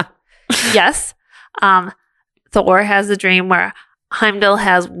 Yes. Thor has a dream where Heimdall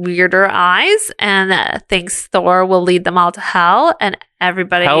has weirder eyes and thinks Thor will lead them all to hell. And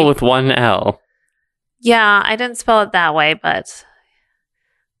everybody... Hell with one L. Yeah, I didn't spell it that way, but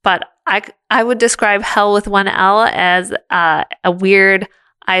I would describe hell with one L as a weird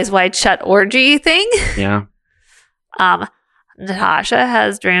eyes wide shut orgy thing. Yeah. Natasha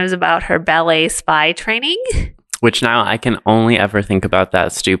has dreams about her ballet spy training. Which now I can only ever think about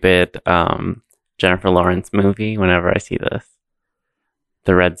that stupid Jennifer Lawrence movie whenever I see this.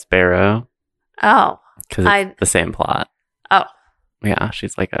 The Red Sparrow. Oh. Because it's the same plot. Oh. Yeah,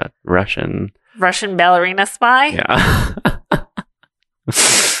 she's like a Russian ballerina spy? Yeah.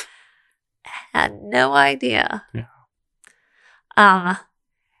 Had no idea. Yeah.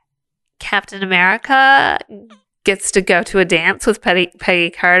 Captain America gets to go to a dance with Peggy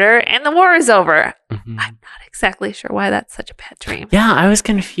Carter, and the war is over. Mm-hmm. I'm not exactly sure why that's such a bad dream. Yeah, I was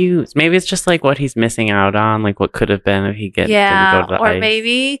confused. Maybe it's just like what he's missing out on, like what could have been if he didn't go to the or ice.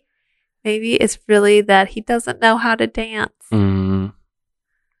 maybe it's really that he doesn't know how to dance. I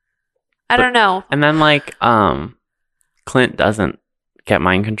don't know. And then like Clint doesn't get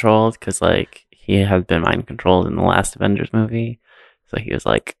mind controlled because like he has been mind controlled in the last Avengers movie. So he was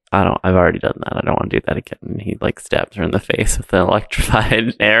like, I've already done that. I don't want to do that again. And he like stabs her in the face with an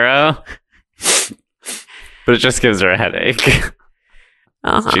electrified arrow. But it just gives her a headache.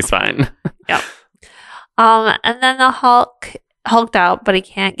 She's fine. Yep. And then the Hulk hulked out, but he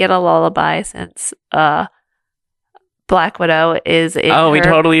can't get a lullaby since Black Widow is in we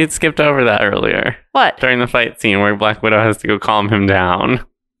totally had skipped over that earlier. What? During the fight scene where Black Widow has to go calm him down.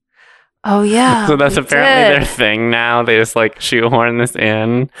 Oh, yeah. So that's apparently their thing now. They just like shoehorn this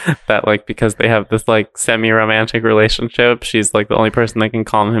in that like because they have this like semi-romantic relationship, she's like the only person that can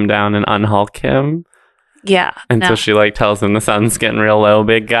calm him down and unhulk him. Yeah. And so she like tells him the sun's getting real low,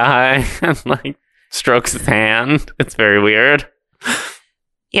 big guy, and like strokes his hand. It's very weird.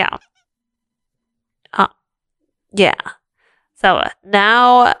 Yeah. Yeah. So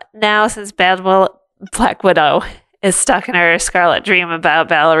now since Black Widow is stuck in her scarlet dream about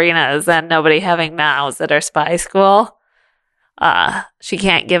ballerinas and nobody having mouths at her spy school, she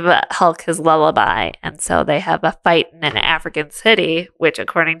can't give Hulk his lullaby, and so they have a fight in an African city, which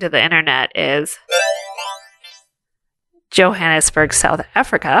according to the internet is Johannesburg, South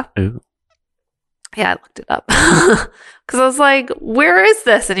Africa. Ooh. Yeah, I looked it up because I was like, where is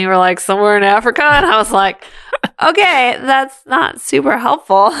this? And you were like, somewhere in Africa. And I was like, okay, that's not super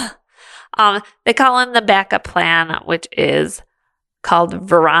helpful. They call in the backup plan, which is called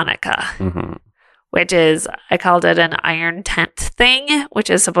Veronica, which is, I called it an iron tent thing, which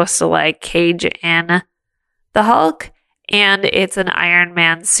is supposed to like cage in the Hulk. And it's an Iron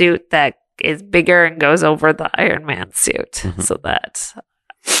Man suit that is bigger and goes over the Iron Man suit so that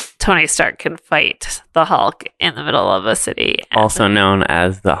Tony Stark can fight the Hulk in the middle of a city. Also known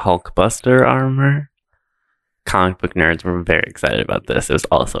as the Hulkbuster armor. Comic book nerds were very excited about this. It was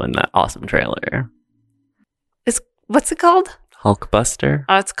also in that awesome trailer. What's it called? Hulkbuster?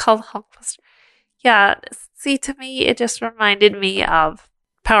 Oh, it's called Hulkbuster. Yeah, see, to me, it just reminded me of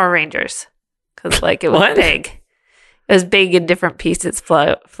Power Rangers. because like it was What? big. It was big and different pieces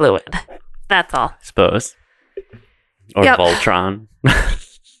flew in. That's all. I suppose. Or Yep. Voltron.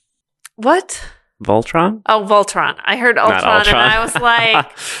 What? Voltron? Oh, Voltron. I heard Not Ultron, and I was like,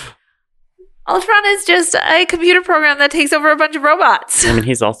 Ultron is just a computer program that takes over a bunch of robots. I mean,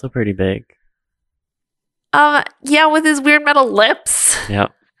 he's also pretty big. Yeah, with his weird metal lips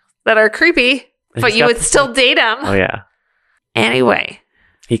Yep. that are creepy, but He's you got would the- still date him. Oh, yeah. Anyway.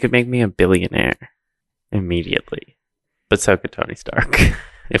 He could make me a billionaire immediately. But so could Tony Stark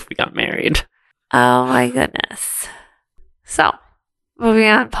if we got married. Oh my goodness. So, moving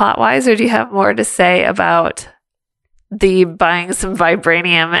on plot-wise, or do you have more to say about the buying some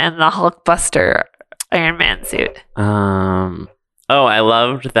vibranium and the Hulkbuster Iron Man suit? Oh, I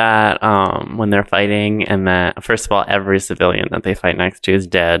loved that when they're fighting, and that first of all, every civilian that they fight next to is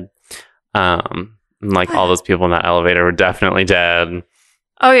dead. And, like all those people in that elevator were definitely dead.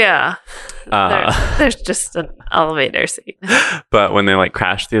 Oh yeah, Uh, there's just an elevator scene. But when they like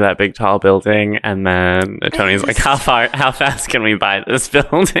crash through that big tall building, and then Tony's like, how fast can we buy this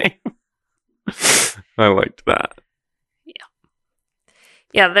building? I liked that.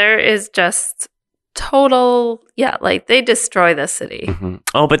 Yeah, there is just total. Yeah, like they destroy the city. Mm-hmm.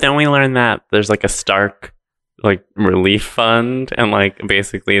 Oh, but then we learn that there's like a Stark like relief fund, and like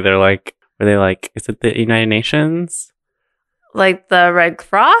basically they're like, were they like, is it the United Nations? Like the Red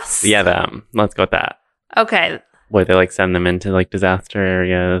Cross? Yeah, them. Let's go with that. Okay. Where they like send them into like disaster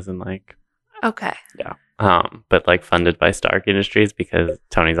areas and like Okay. yeah. But like funded by Stark Industries because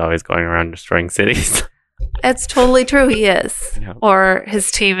Tony's always going around destroying cities. It's totally true. He is. Yeah. Or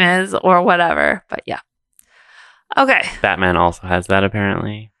his team is, or whatever. But yeah. Okay. Batman also has that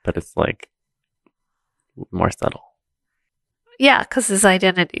apparently, but it's like more subtle. Yeah, because his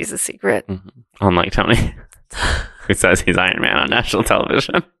identity is a secret. Mm-hmm. Unlike Tony, who says he's Iron Man on national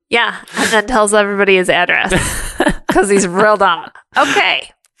television. Yeah. And then tells everybody his address because he's real dumb.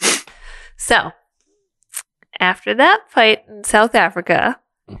 Okay. So, after that fight in South Africa,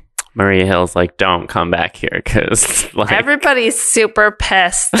 Maria Hill's like, don't come back here because like everybody's super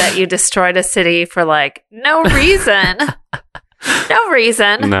pissed that you destroyed a city for like no reason. No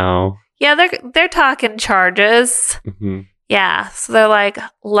reason. no. Yeah, they're talking charges. Mm-hmm. Yeah, so they're like,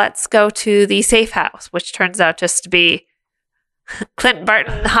 let's go to the safe house, which turns out just to be Clint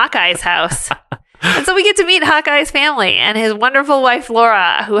Barton Hawkeye's house. And so we get to meet Hawkeye's family and his wonderful wife,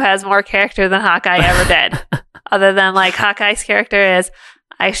 Laura, who has more character than Hawkeye ever did. Other than like Hawkeye's character is,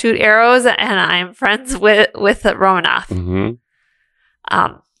 I shoot arrows and I'm friends with Romanoff.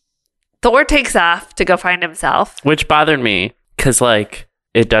 Mm-hmm. Thor takes off to go find himself. Which bothered me because like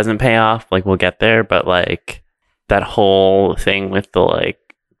it doesn't pay off. Like we'll get there, but like that whole thing with the like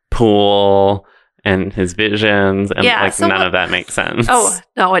pool and his visions and Yeah, like so none of that makes sense. Oh,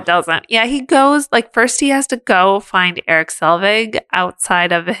 no, it doesn't. Yeah, he goes, like, first he has to go find Eric Selvig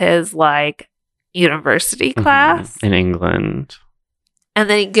outside of his, like, university class. In England. And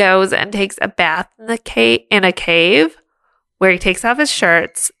then he goes and takes a bath in a cave where he takes off his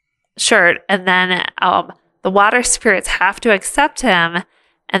shirt, and then the water spirits have to accept him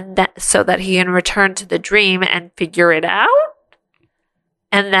and so that he can return to the dream and figure it out.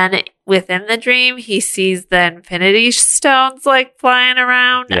 And then within the dream, he sees the Infinity Stones like flying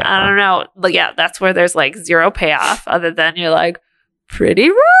around. Yeah. I don't know. But yeah, that's where there's like zero payoff other than you're like, pretty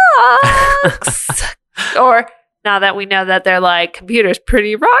rocks. Or now that we know that they're like computers,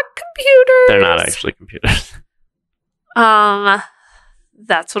 pretty rock computers. They're not actually computers.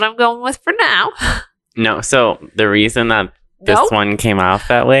 That's what I'm going with for now. No, so the reason that this Nope. one came out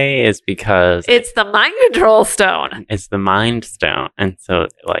that way is because It's the mind control stone. it's the Mind Stone, and so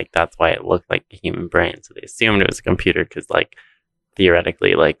like that's why it looked like a human brain. So they assumed it was a computer because like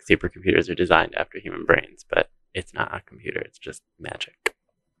theoretically like supercomputers are designed after human brains, but it's not a computer. It's just magic.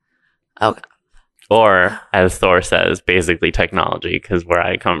 Okay. Or as Thor says, basically technology, because where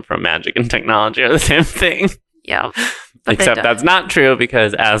I come from, magic and technology are the same thing. Yeah. But they Except don't. that's not true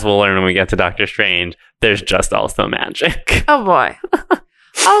because as we'll learn when we get to Doctor Strange, there's just also magic. Oh boy.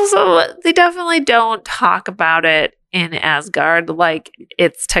 Also, they definitely don't talk about it in Asgard like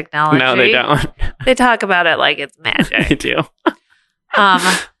it's technology. No, they don't. They talk about it like it's They magic. do.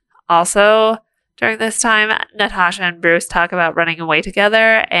 Also, during this time, Natasha and Bruce talk about running away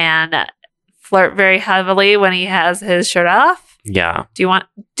together and flirt very heavily when he has his shirt off. Yeah. Do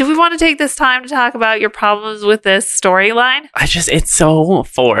we want to take this time to talk about your problems with this storyline? It's so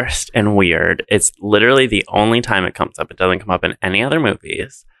forced and weird. It's literally the only time it comes up. It doesn't come up in any other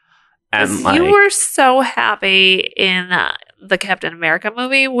movies. And like, You were so happy in the Captain America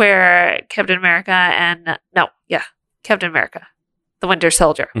movie where Captain America, the Winter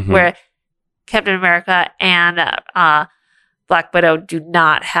Soldier, Mhm. where Captain America and Black Widow do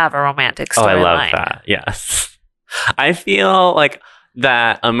not have a romantic storyline. I love that. Yes. I feel like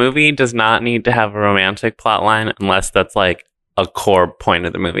that a movie does not need to have a romantic plot line unless that's like a core point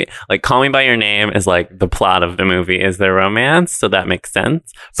of the movie. Like Call Me by Your Name is like the plot of the movie is their romance, so that makes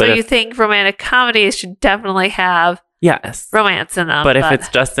sense. So you think romantic comedies should definitely have romance in them. But if it's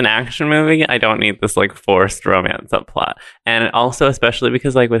just an action movie, I don't need this like forced romance subplot. And also, especially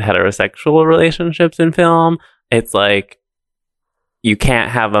because like with heterosexual relationships in film, it's like you can't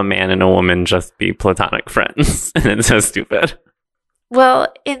have a man and a woman just be platonic friends. And it's so stupid.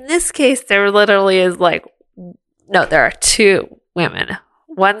 Well, in this case, there literally is like, no, there are two women.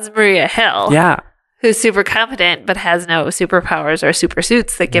 One's Maria Hill. Yeah. Who's super competent, but has no superpowers or super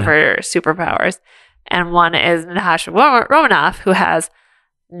suits that give her superpowers. And one is Natasha Romanoff, who has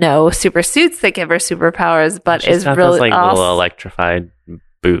no super suits that give her superpowers, but She's is got really those, like little electrified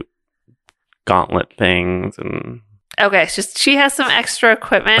boot gauntlet things and. Okay, it's just she has some extra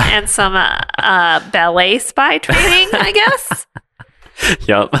equipment and some ballet spy training, I guess.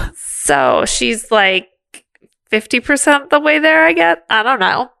 Yep. So she's like 50% the way there, I guess. I don't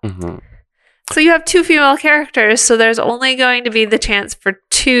know. Mm-hmm. So you have two female characters, so there's only going to be the chance for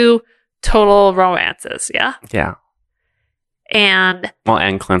two total romances, yeah? Yeah. And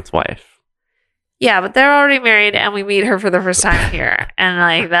Clint's wife. Yeah, but they're already married, and we meet her for the first time here. And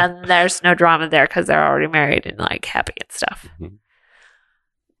like then there's no drama there because they're already married and like happy and stuff. Mm-hmm.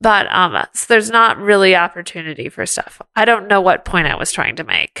 But so there's not really opportunity for stuff. I don't know what point I was trying to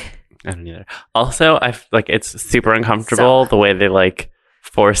make. I don't either. Also, I like it's super uncomfortable the way they like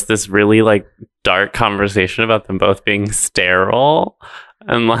force this really like dark conversation about them both being sterile,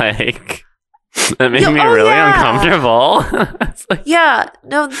 and like that made me really uncomfortable. Like,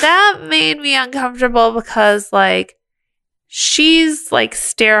 no, that made me uncomfortable because like she's like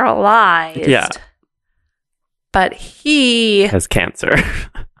sterilized. Yeah. But he has cancer.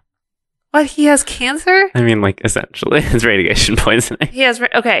 What? He has cancer? I mean, like, essentially, it's radiation poisoning. He has...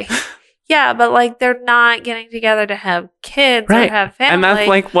 Okay. Yeah, but, like, they're not getting together to have kids or have family. And that's,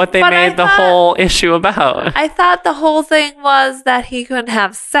 like, what they made the whole issue about. I thought the whole thing was that he couldn't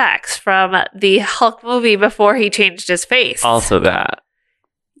have sex from the Hulk movie before he changed his face. Also that.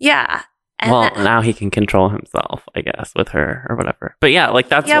 Yeah. And now he can control himself, I guess, with her or whatever. But yeah, like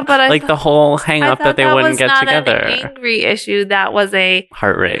that's like the whole hang up that they wouldn't get together. That was not an angry issue. That was a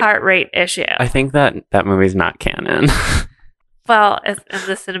heart rate issue. I think that movie's not canon. Well, it's in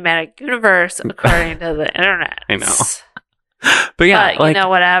the cinematic universe, according to the internet. I know. But yeah, but, like,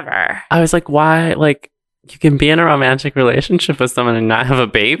 whatever. I was like, why? Like, you can be in a romantic relationship with someone and not have a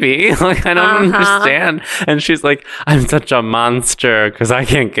baby. Like, I don't understand. And she's like, I'm such a monster because I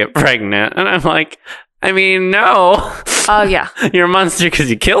can't get pregnant. And I'm like, I mean, no. Oh, yeah. You're a monster because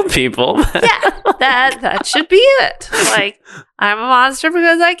you killed people. Yeah, that should be it. Like, I'm a monster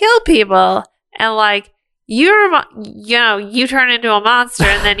because I kill people. And, like, you turn into a monster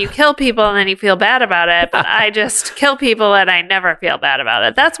and then you kill people and then you feel bad about it. But I just kill people and I never feel bad about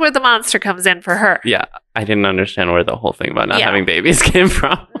it. That's where the monster comes in for her. Yeah. I didn't understand where the whole thing about not having babies came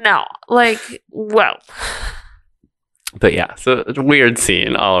from. No. Like, well. But yeah, so it's a weird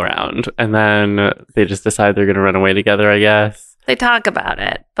scene all around. And then they just decide they're going to run away together, I guess. They talk about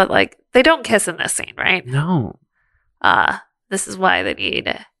it. But, like, they don't kiss in this scene, right? No. This is why they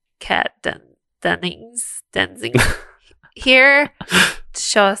need Kat Dennings here to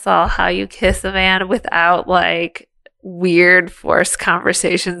show us all how you kiss a man without like weird forced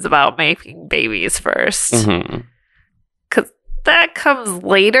conversations about making babies first. Because that comes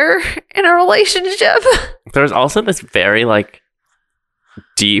later in a relationship. There's also this very like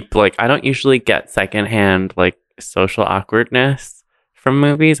deep, like I don't usually get secondhand like social awkwardness from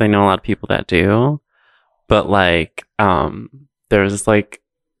movies. I know a lot of people that do, but like there's this like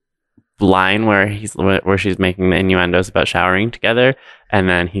line where she's making the innuendos about showering together, and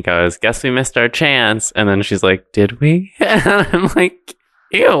then he goes, "Guess we missed our chance," and then she's like, "Did we?" And I'm like,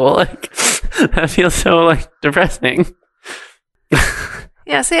 ew, like that feels so like depressing.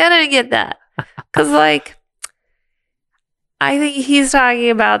 Yeah, see, I didn't get that because like I think he's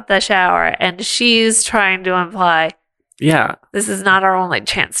talking about the shower and she's trying to imply, yeah, this is not our only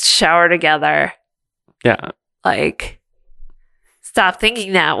chance to shower together. Yeah, like stop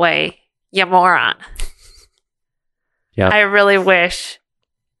thinking that way, you moron. Yeah. I really wish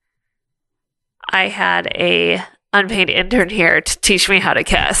I had a unpaid intern here to teach me how to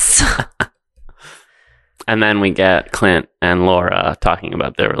kiss. And then we get Clint and Laura talking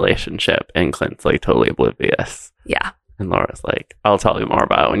about their relationship, and Clint's like totally oblivious. Yeah. And Laura's like, I'll tell you more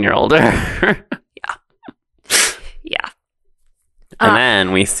about it when you're older. Yeah. And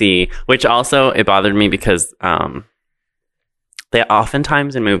then we see, which also, it bothered me because they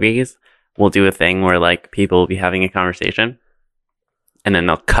oftentimes in movies will do a thing where, like, people will be having a conversation and then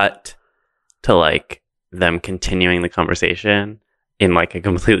they'll cut to, like, them continuing the conversation in, like, a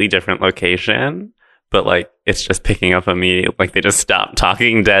completely different location. But, like, it's just picking up immediately. Like, they just stop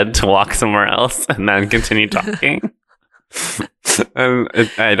talking dead to walk somewhere else and then continue talking. And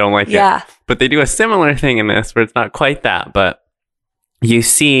I don't like it. But they do a similar thing in this where it's not quite that. But you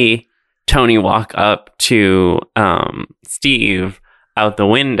see Tony walk up to Steve out the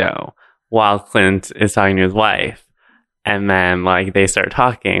window while Clint is talking to his wife. And then, like, they start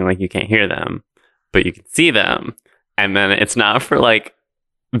talking. Like, you can't hear them, but you can see them. And then it's not for, like,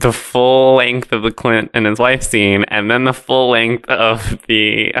 the full length of the Clint and his wife scene, and then the full length of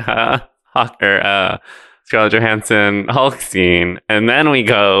the Scarlett Johansson Hulk scene, and then we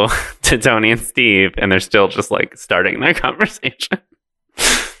go to Tony and Steve, and they're still just, like, starting their conversation.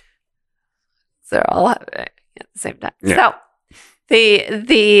 They're all happening at the same time. Yeah. So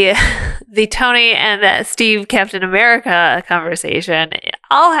the Tony and Steve Captain America conversation, it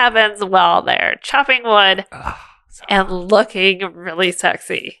all happens while they're chopping wood and looking really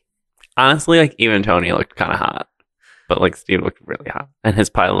sexy. Honestly, like, even Tony looked kind of hot, but, like, Steve looked really hot, and his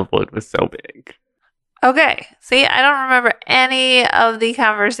pile of wood was so big. Okay, see, I don't remember any of the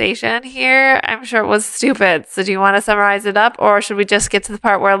conversation here. I'm sure it was stupid. So do you want to summarize it up, or should we just get to the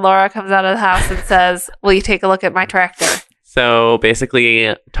part where Laura comes out of the house and says, will you take a look at my tractor? So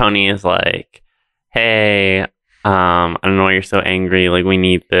basically, Tony is like, hey, I don't know why you're so angry. Like, we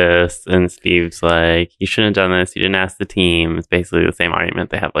need this. And Steve's like, you shouldn't have done this. You didn't ask the team. It's basically the same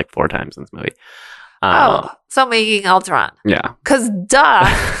argument they have, like, 4 times in this movie. So making Ultron. Yeah. Because duh.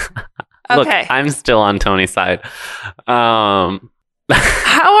 Look, Okay. I'm still on Tony's side. How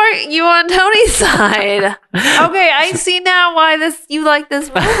are you on Tony's side? Okay, I see now why you like this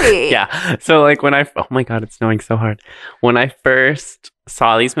movie. Yeah. So, like, oh my God, it's snowing so hard. When I first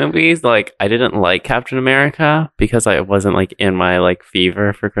saw these movies, like, I didn't like Captain America because I wasn't, like, in my, like,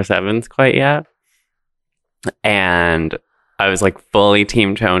 fever for Chris Evans quite yet. And I was, like, fully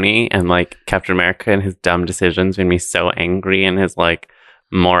Team Tony, and, like, Captain America and his dumb decisions made me so angry, and his, like,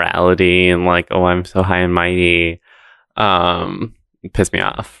 morality and, like, oh, I'm so high and mighty pissed me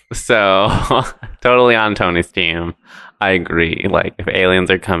off. So totally on Tony's team. I agree. Like, if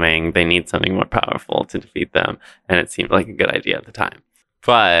aliens are coming, they need something more powerful to defeat them, and it seemed like a good idea at the time.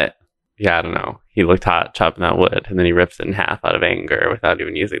 But yeah, I don't know. He looked hot chopping that wood, and then he rips it in half out of anger without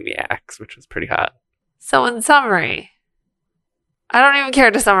even using the axe, which was pretty hot. So in summary, I don't even care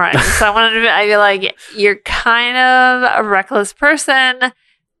to summarize this. I feel like you're kind of a reckless person,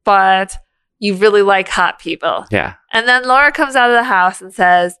 but you really like hot people. Yeah. And then Laura comes out of the house and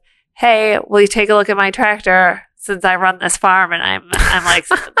says, hey, will you take a look at my tractor since I run this farm and I'm like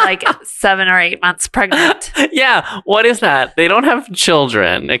 7 or 8 months pregnant? Yeah. What is that? They don't have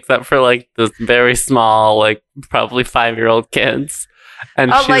children except for, like, the very small, like, probably 5-year-old kids.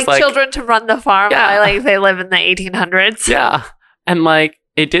 And she's like, children to run the farm. Yeah. Like they live in the 1800s. Yeah. And, like,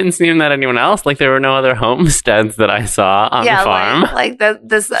 it didn't seem that anyone else, like, there were no other homesteads that I saw on the farm. Like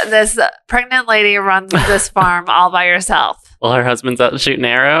this pregnant lady runs this farm all by herself. Well, her husband's out shooting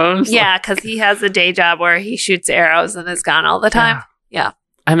arrows. Yeah, because he has a day job where he shoots arrows and is gone all the time. Yeah.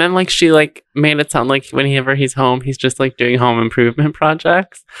 And then, like, she, like, made it sound like whenever he's home, he's just, like, doing home improvement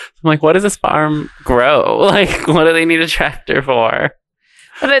projects. So I'm like, what does this farm grow? Like, what do they need a tractor for?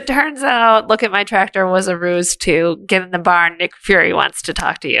 But it turns out, look at my tractor was a ruse to get in the barn. Nick Fury wants to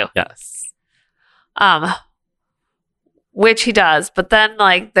talk to you. Yes. Which he does. But then,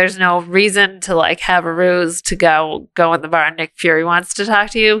 like, there's no reason to, like, have a ruse to go in the barn. Nick Fury wants to talk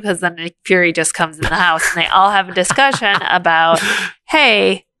to you because then Nick Fury just comes in the house and they all have a discussion about,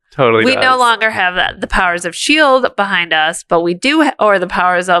 hey, Totally we does. no longer have the powers of S.H.I.E.L.D. behind us, but we do, or the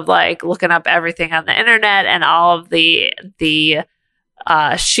powers of, like, looking up everything on the internet and all of the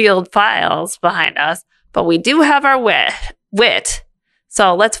S.H.I.E.L.D. files behind us, but we do have our wit.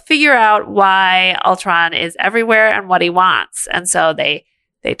 So let's figure out why Ultron is everywhere and what he wants. And so they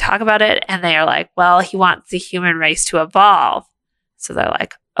talk about it and they are like, well, he wants the human race to evolve. So they're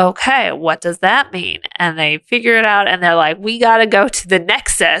like, okay, what does that mean? And they figure it out and they're like, we got to go to the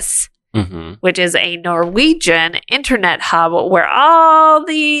Nexus, which is a Norwegian internet hub where all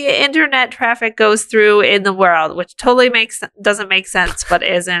the internet traffic goes through in the world, which totally doesn't make sense, but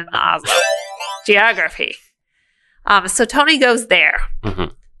is in Oslo. Geography. So Tony goes there.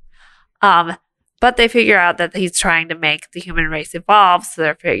 But they figure out that he's trying to make the human race evolve. So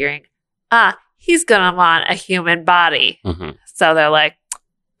they're figuring, he's going to want a human body. So they're like,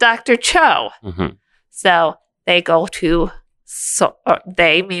 Dr. Cho. So they go to So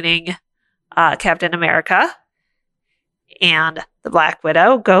they, meaning Captain America and the Black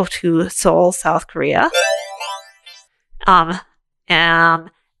Widow, go to Seoul, South Korea. And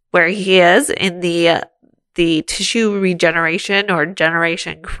where he is in the tissue regeneration or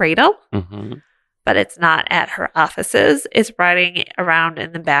generation cradle. Mm-hmm. But it's not at her offices. It's riding around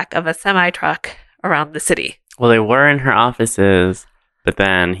in the back of a semi-truck around the city. Well, they were in her offices, but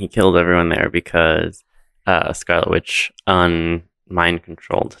then he killed everyone there because Scarlet Witch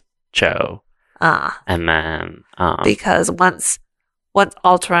mind-controlled Cho. And then... because once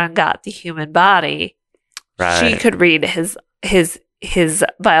Ultron got the human body, she could read his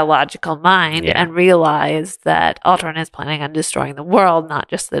biological mind and realize that Ultron is planning on destroying the world, not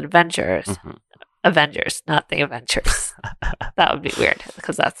just the Avengers. Mm-hmm. Avengers, not the Avengers. That would be weird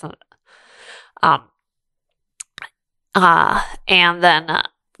because that's not. And then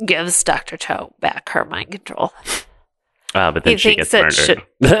gives Dr. Cho back her mind control. But then she gets murdered.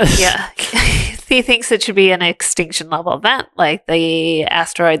 He thinks it should be an extinction level event, like the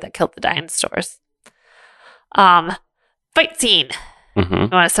asteroid that killed the dinosaurs. Fight scene. Mm-hmm. You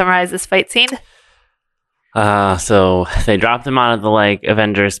want to summarize this fight scene? So they dropped him out of the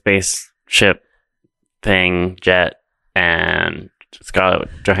Avengers spaceship thing, jet, and Scarlett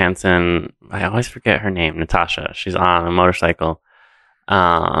Johansson, I always forget her name, Natasha. She's on a motorcycle.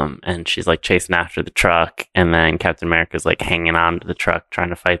 And she's chasing after the truck, and then Captain America's hanging on to the truck trying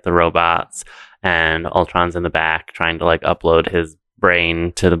to fight the robots, and Ultron's in the back trying to upload his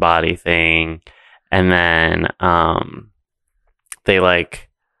brain to the body thing, and then they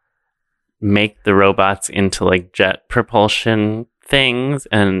make the robots into jet propulsion things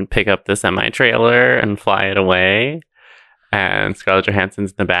and pick up the semi trailer and fly it away, and Scarlett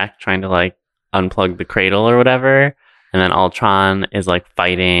Johansson's in the back trying to unplug the cradle or whatever. And then Ultron is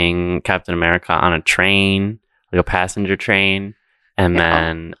fighting Captain America on a train, a passenger train. And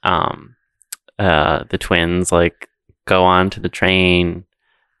then the twins go on to the train,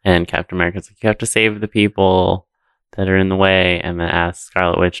 and Captain America's you have to save the people that are in the way, and then asks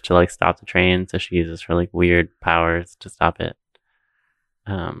Scarlet Witch to stop the train. So she uses her weird powers to stop it.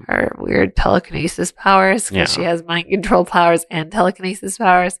 Her weird telekinesis powers, because she has mind control powers and telekinesis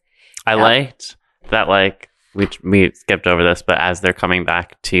powers. I liked that we skipped over this, but as they're coming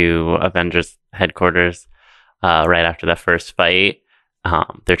back to Avengers headquarters right after that first fight,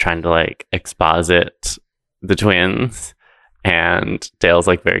 they're trying to exposit the twins, and Dale's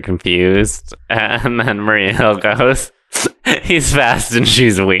very confused, and then Maria Hill goes, he's fast and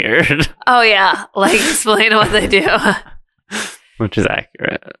she's weird. Oh yeah, explain what they do. Which is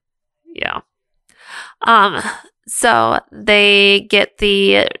accurate. Yeah. So they get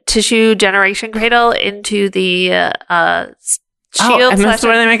the tissue generation cradle into the shield. And that's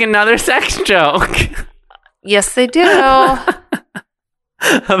where they make another sex joke. Yes, they do.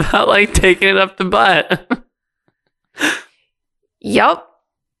 About taking it up the butt. Yup.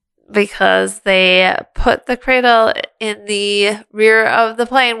 Because they put the cradle in the rear of the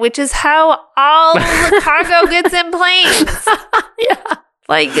plane, which is how all the cargo gets in planes. Yeah.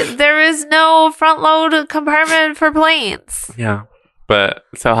 There is no front load compartment for planes. Yeah. But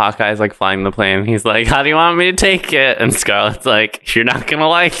so Hawkeye's flying the plane. He's how do you want me to take it? And Scarlett's you're not going to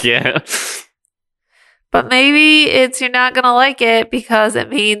like it. But maybe you're not going to like it because it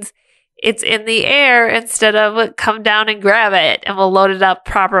means it's in the air instead of come down and grab it and we'll load it up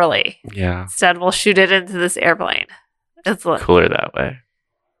properly. Yeah. Instead, we'll shoot it into this airplane. It's cooler that way.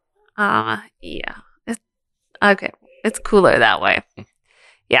 Yeah. Okay. It's cooler that way.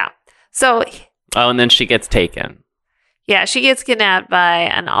 Yeah. So. Oh, and then she gets taken. Yeah, she gets kidnapped by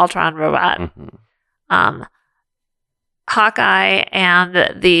an Ultron robot. Mm-hmm. Hawkeye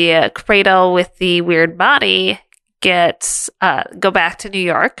and the cradle with the weird body go back to New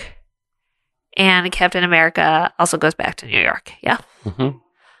York. And Captain America also goes back to New York. Yeah.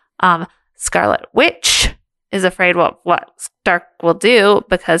 Mm-hmm. Scarlet Witch is afraid what Stark will do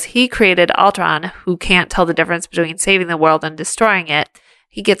because he created Ultron, who can't tell the difference between saving the world and destroying it.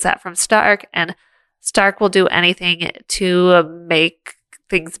 He gets that from Stark, and Stark will do anything to make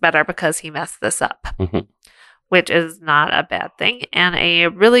things better because he messed this up, which is not a bad thing and a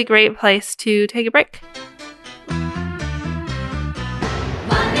really great place to take a break.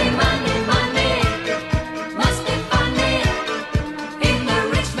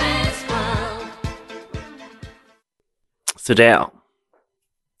 So Dale,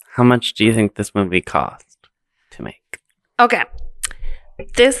 how much do you think this movie cost to make? Okay.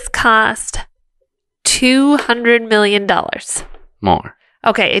 This cost $200 million. More.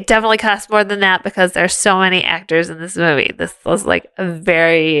 Okay, it definitely costs more than that because there's so many actors in this movie. This was a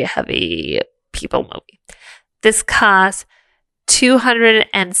very heavy people movie. This cost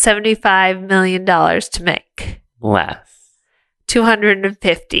 $275 million to make. Less.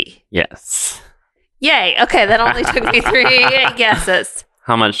 250. Yes. Yay. Okay, that only took me 3 guesses.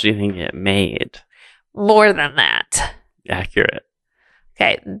 How much do you think it made? More than that. Accurate.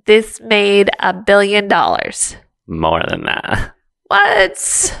 Okay, this made $1 billion. More than that.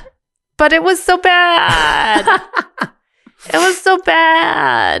 What? But it was so bad. It was so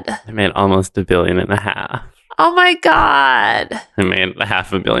bad. It made almost $1.5 billion. Oh my God. It made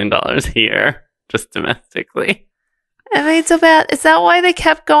 $500 million here, just domestically. It made so bad. Is that why they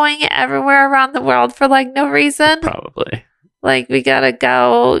kept going everywhere around the world for like no reason? Probably. Like, we gotta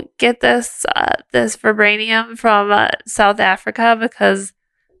go get this vibranium from South Africa because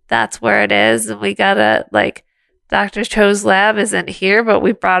that's where it is. And we gotta, like, Dr. Cho's lab isn't here, but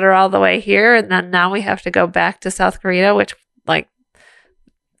we brought her all the way here. And then now we have to go back to South Korea, which, like,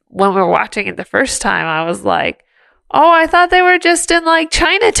 when we were watching it the first time, I was like, oh, I thought they were just in, like,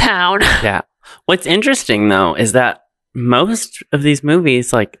 Chinatown. Yeah. What's interesting, though, is that most of these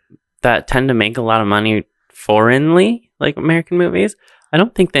movies, like, that tend to make a lot of money foreignly, like American movies, I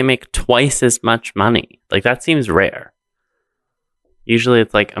don't think they make twice as much money. Like, that seems rare. Usually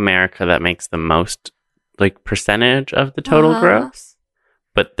it's, like, America that makes the most, like, percentage of the total gross.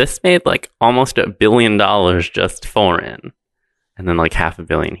 But this made, like, almost $1 billion just foreign. And then, like, $500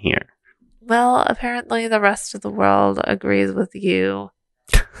 million here. Well, apparently the rest of the world agrees with you.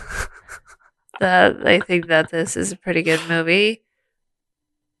 That they think that this is a pretty good movie.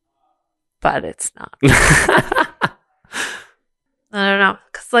 But it's not. I don't know.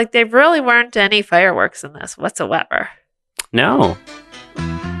 Because, like, there really weren't any fireworks in this whatsoever. No.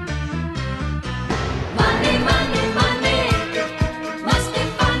 Money, money, money, must be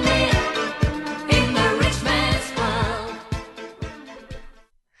funny in the rich man's world.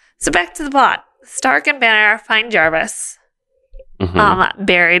 So back to the plot. Stark and Banner find Jarvis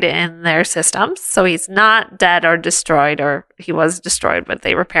buried in their systems. So he's not dead or destroyed, or he was destroyed, but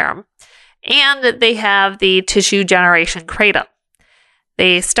they repair him. And they have the tissue generation cradle.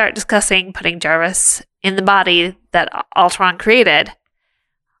 They start discussing putting Jarvis in the body that Ultron created.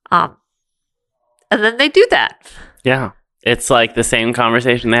 And then they do that. Yeah. It's like the same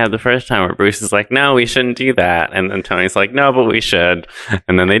conversation they had the first time where Bruce is like, no, we shouldn't do that. And then Tony's like, no, but we should.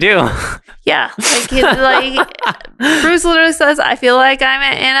 And then they do. Yeah. Bruce literally says, I feel like I'm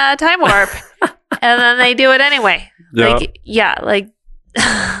in a time warp. And then they do it anyway. Yep.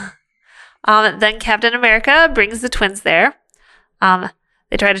 Then Captain America brings the twins there.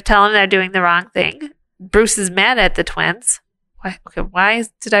 They try to tell him they're doing the wrong thing. Bruce is mad at the twins. Why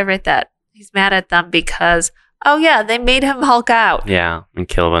did I write that? He's mad at them because, they made him Hulk out. Yeah, and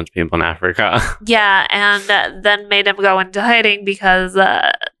kill a bunch of people in Africa. Yeah, and then made him go into hiding because,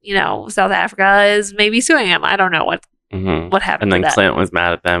 South Africa is maybe suing him. I don't know what happened. And then Clint was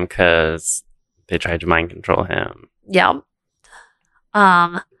mad at them because they tried to mind control him. Yeah.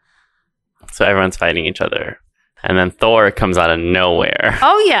 So everyone's fighting each other. And then Thor comes out of nowhere.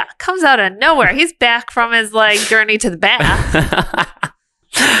 Oh, yeah. Comes out of nowhere. He's back from his, journey to the bath.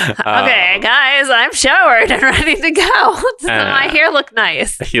 Okay, guys, I'm showered and ready to go. Does my hair look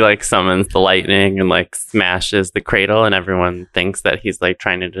nice? He, summons the lightning and, smashes the cradle, and everyone thinks that he's,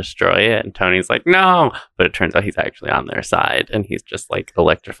 trying to destroy it. And Tony's like, no! But it turns out he's actually on their side, and he's just,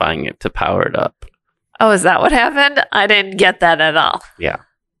 electrifying it to power it up. Oh, is that what happened? I didn't get that at all. Yeah.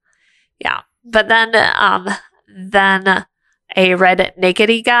 Yeah. But then a red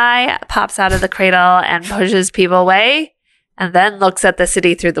nakedy guy pops out of the cradle and pushes people away and then looks at the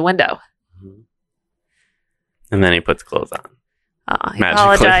city through the window. Mm-hmm. And then he puts clothes on. He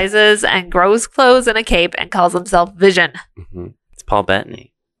apologizes and grows clothes and a cape and calls himself Vision. Mm-hmm. It's Paul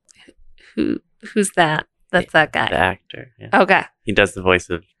Bettany. Who's that? That's that guy. The actor. Yeah. Okay. He does the voice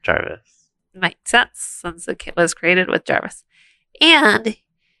of Jarvis. Makes sense since the kit was created with Jarvis. And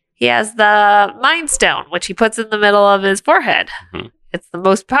he has the Mind Stone, which he puts in the middle of his forehead. Mm-hmm. It's the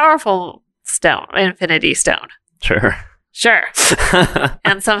most powerful stone, Infinity Stone. Sure.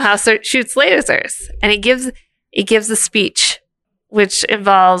 And somehow shoots lasers. And he gives a speech, which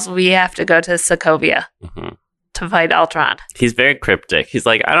involves we have to go to Sokovia to fight Ultron. He's very cryptic. He's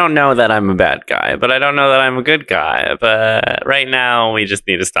like, I don't know that I'm a bad guy, but I don't know that I'm a good guy. But right now, we just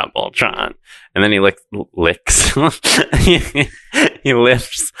need to stop Ultron. And then he licks. He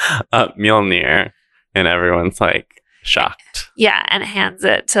lifts up Mjolnir, and everyone's shocked. Yeah, and hands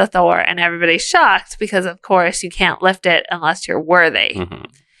it to Thor, and everybody's shocked because, of course, you can't lift it unless you're worthy. Mm-hmm.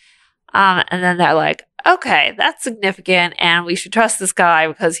 And then they're like, okay, that's significant, and we should trust this guy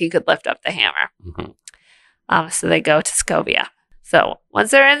because he could lift up the hammer. Mm-hmm. So they go to Sokovia. So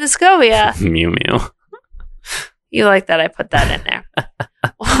once they're in the Sokovia... Mew Mew. You like that I put that in there.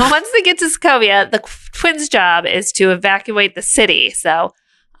 Once they get to Sokovia, the twins' job is to evacuate the city. So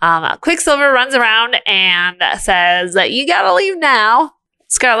Quicksilver runs around and says, you gotta leave now.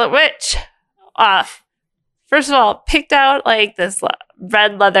 Scarlet Witch, first of all, picked out like this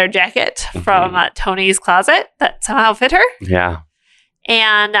red leather jacket from Tony's closet that somehow fit her. Yeah.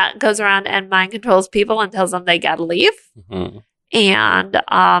 And goes around and mind controls people and tells them they gotta leave. Mm-hmm. And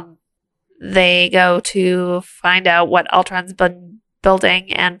they go to find out what Ultron's been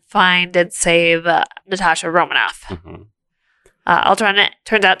building and find and save Natasha Romanoff. Mm-hmm. Ultron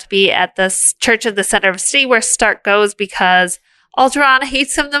turns out to be at this church in the center of the city where Stark goes because Ultron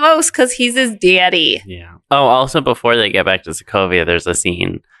hates him the most because he's his daddy. Yeah. Oh, also before they get back to Sokovia, there's a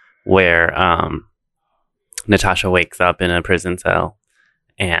scene where Natasha wakes up in a prison cell.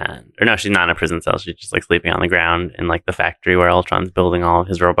 Or no, she's not in a prison cell. She's just like sleeping on the ground in like the factory where Ultron's building all of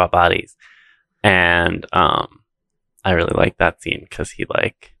his robot bodies. And I really like that scene because he's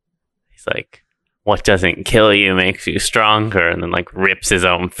like, what doesn't kill you makes you stronger, and then like rips his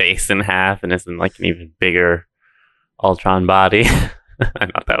own face in half and is in like an even bigger Ultron body. I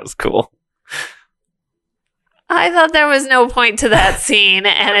thought that was cool. I thought there was no point to that scene,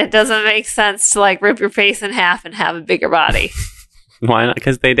 and it doesn't make sense to like rip your face in half and have a bigger body. Why not?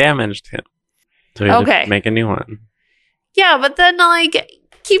 Because they damaged him. So we had to make a new one. Yeah, but then like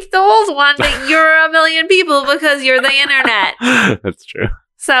keep the old one, but you're a million people because you're the internet. That's true.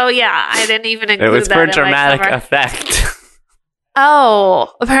 So yeah, I didn't even include that. It was that for in dramatic my cover. effect.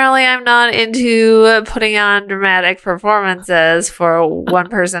 Oh, apparently I'm not into putting on dramatic performances for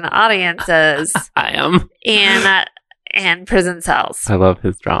one-person audiences. I am. in prison cells. I love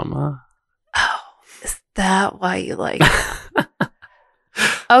his drama. Oh, is that why you like it?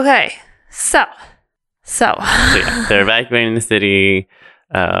 Okay, so yeah, they're evacuating the city.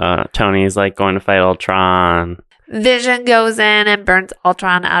 Tony's like going to fight Ultron. Vision goes in and burns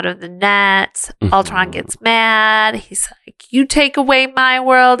Ultron out of the net. Mm-hmm. Ultron gets mad. He's like, you take away my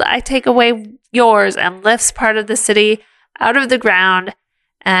world, I take away yours, and lifts part of the city out of the ground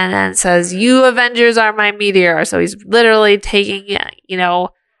and then says, you Avengers are my meteor. So he's literally taking,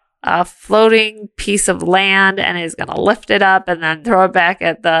 a floating piece of land and is going to lift it up and then throw it back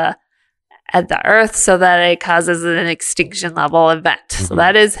at the Earth so that it causes an extinction level event. Mm-hmm. So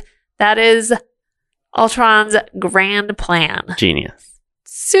that is Ultron's grand plan. Genius.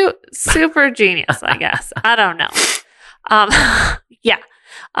 Super genius, I guess. I don't know.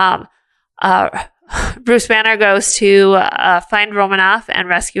 Bruce Banner goes to find Romanoff and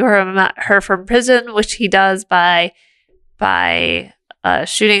rescue her from prison, which he does by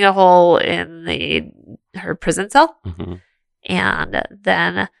shooting a hole in her prison cell. Mm-hmm. And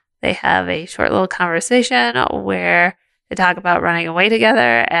then they have a short little conversation where they talk about running away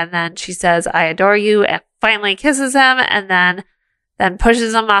together, and then she says, I adore you, and finally kisses him, and then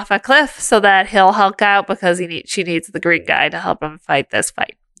pushes him off a cliff so that he'll Hulk out because she needs the green guy to help him fight this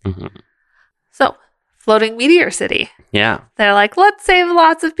fight. Mm-hmm. So, floating meteor city. Yeah. They're like, let's save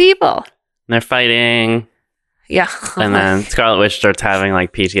lots of people. And they're fighting. Yeah. And then Scarlet Witch starts having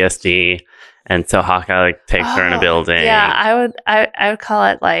like PTSD, and so Hawkeye like takes her in a building. Yeah, I would call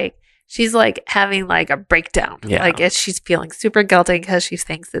it like she's like having like a breakdown. Yeah. Like she's feeling super guilty because she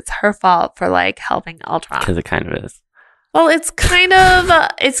thinks it's her fault for like helping Ultron. Because it kind of is. Well, it's kind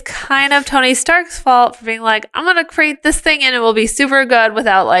of Tony Stark's fault for being like, I'm gonna create this thing and it will be super good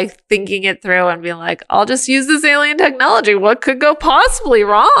without like thinking it through and being like, I'll just use this alien technology. What could go possibly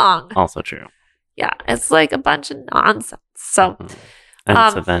wrong? Also true. Yeah, it's like a bunch of nonsense. So,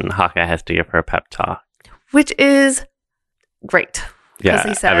 and so then Hawkeye has to give her a pep talk, which is great. Yeah,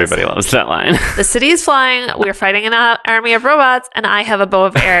 he says, everybody loves that line. The city is flying. We're fighting an army of robots, and I have a bow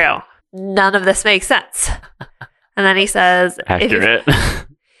of arrow. None of this makes sense. And then he says, accurate.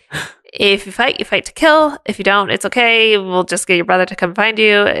 If you fight to kill. If you don't, it's okay. We'll just get your brother to come find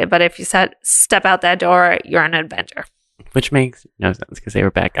you. But if you step out that door, you're an Avenger. Which makes no sense because they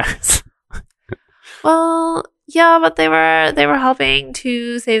were bad guys. Well, yeah, but they were helping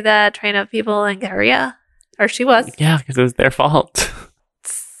to save that train of people in Korea. Or she was. Yeah, because it was their fault.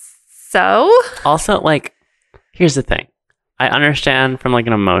 So? Also, like, here's the thing. I understand from, like,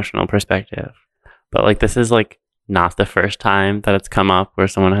 an emotional perspective. But, like, this is, like, not the first time that it's come up where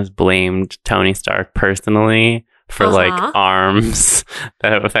someone has blamed Tony Stark personally for, like, arms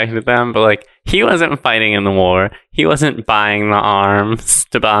that have affected them. But, like, he wasn't fighting in the war. He wasn't buying the arms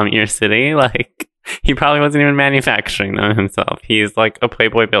to bomb your city. Like, he probably wasn't even manufacturing them himself. He's like a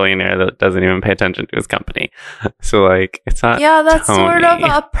playboy billionaire that doesn't even pay attention to his company. So like, it's not. Yeah, that's Tony. sort of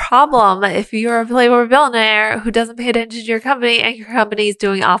a problem if you're a playboy billionaire who doesn't pay attention to your company and your company is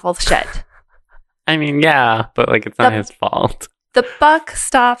doing awful shit. I mean, yeah, but like it's not his fault. The buck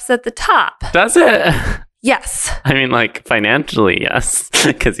stops at the top. Does it? Yes. I mean, like financially, yes,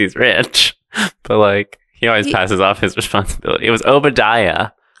 because he's rich. But like he always passes off his responsibility. It was Obadiah,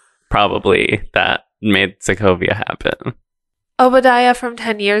 probably, that made Sokovia happen. Obadiah from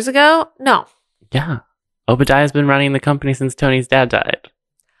 10 years ago? No. Yeah. Obadiah's been running the company since Tony's dad died.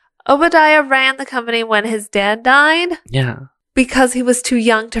 Obadiah ran the company when his dad died Yeah. because he was too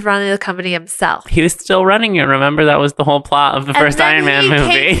young to run the company himself. He was still running it. Remember, that was the whole plot of the first Iron Man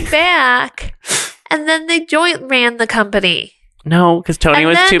movie. He came back, and then they joint ran the company. No, because Tony And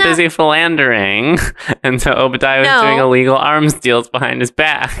was then, too busy philandering, and so Obadiah was doing illegal arms deals behind his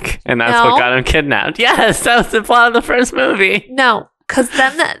back, and that's what got him kidnapped. Yes, that was the plot of the first movie. No, because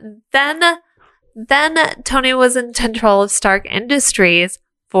then Tony was in control of Stark Industries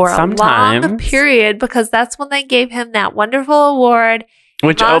for a long period, because that's when they gave him that wonderful award,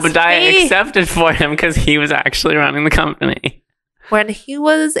 which Obadiah accepted for him because he was actually running the company. When he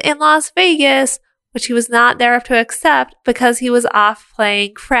was in Las Vegas, which he was not there to accept because he was off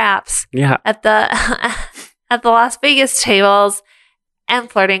playing craps at the Las Vegas tables and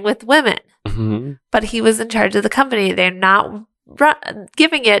flirting with women. Mm-hmm. But he was in charge of the company. They're not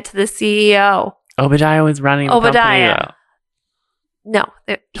giving it to the CEO. Obadiah was running the company, though. No.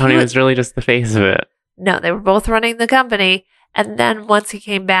 Tony was really just the face of it. No, they were both running the company. And then once he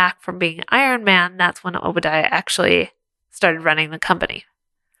came back from being Iron Man, that's when Obadiah actually started running the company.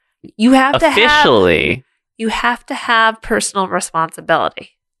 You have to have personal responsibility.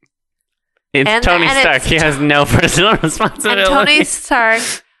 It's Tony Stark. He has no personal responsibility. And Tony Stark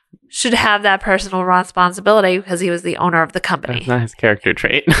should have that personal responsibility because he was the owner of the company. That's not his character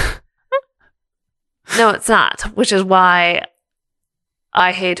trait. No, it's not, which is why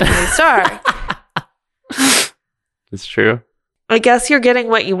I hate Tony Stark. It's true. I guess you're getting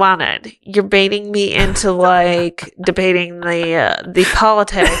what you wanted. You're baiting me into like debating the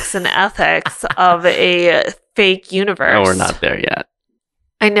politics and ethics of a fake universe. Oh, we're not there yet.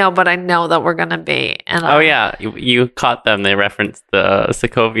 I know, but I know that we're gonna be. And oh yeah, you caught them. They referenced the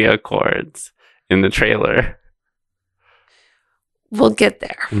Sokovia Accords in the trailer. We'll get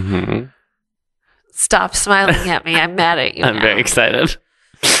there. Mm-hmm. Stop smiling at me. I'm mad at you. I'm very excited.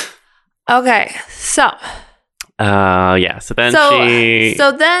 Okay, so. So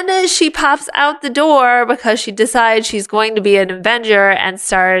then she pops out the door because she decides she's going to be an Avenger and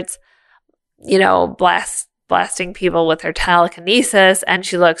starts, blasting people with her telekinesis, and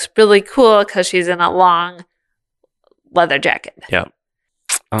she looks really cool because she's in a long leather jacket. Yep.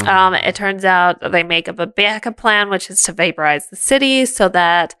 It turns out that they make up a backup plan, which is to vaporize the city so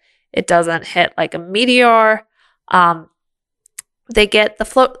that it doesn't hit like a meteor. They get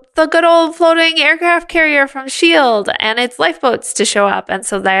the good old floating aircraft carrier from S.H.I.E.L.D. and its lifeboats to show up. And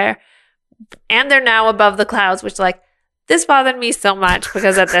so they're now above the clouds, which this bothered me so much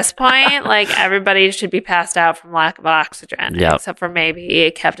because at this point, everybody should be passed out from lack of oxygen, except for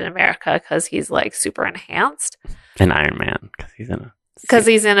maybe Captain America because he's super enhanced. And Iron Man because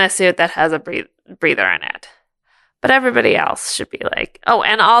he's in a suit that has a breather in it. But everybody else should be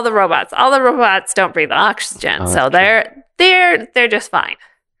and all the robots don't breathe oxygen, so they're just fine.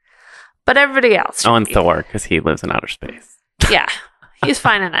 But everybody else. And Thor, because he lives in outer space. Yeah, he's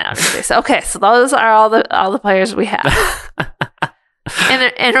fine in outer space. Okay, so those are all the players we have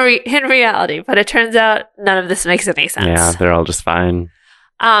in reality. But it turns out none of this makes any sense. Yeah, they're all just fine.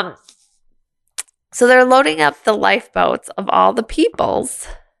 So they're loading up the lifeboats of all the peoples.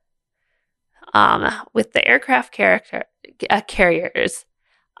 With the aircraft carriers.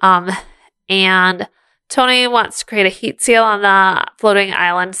 And Tony wants to create a heat seal on the floating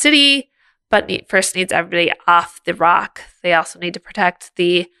island city, but first needs everybody off the rock. They also need to protect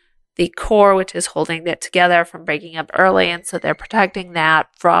the core, which is holding it together, from breaking up early. And so they're protecting that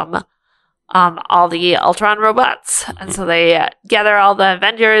from all the Ultron robots. And so they gather all the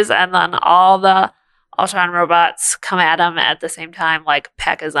Avengers, and then all the Ultron robots come at them at the same time, like a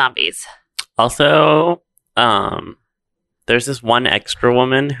pack of zombies. Also, there's this one extra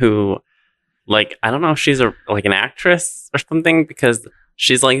woman who, I don't know if she's an actress or something, because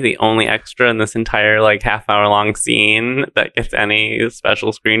she's the only extra in this entire half-hour long scene that gets any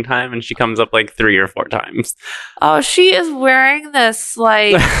special screen time, and she comes up 3 or 4 times. Oh, she is wearing this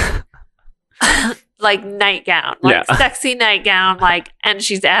nightgown, sexy nightgown, and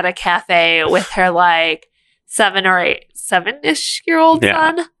she's at a cafe with her 7-ish year old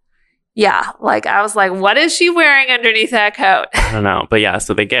son. Yeah, I was what is she wearing underneath that coat? I don't know. But yeah,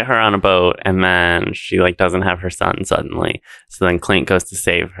 so they get her on a boat, and then she doesn't have her son suddenly. So then Clint goes to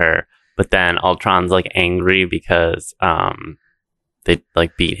save her. But then Ultron's angry because they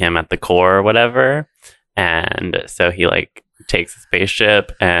like beat him at the core or whatever. And so he like takes a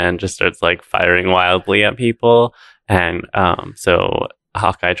spaceship and just starts like firing wildly at people. And so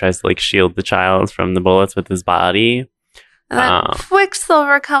Hawkeye tries to like shield the child from the bullets with his body. And then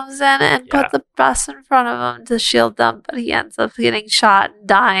Quicksilver comes in and puts the bus in front of him to shield them, but he ends up getting shot and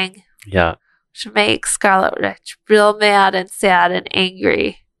dying. Yeah. Which makes Scarlet Witch real mad and sad and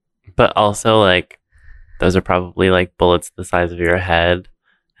angry. But also, like, those are probably like bullets the size of your head,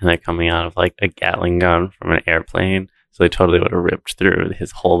 and they're coming out of like a Gatling gun from an airplane. So they totally would have ripped through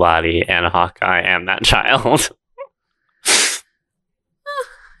his whole body and Hawkeye and that child.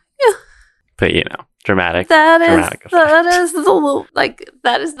 Yeah. But dramatic. That dramatic is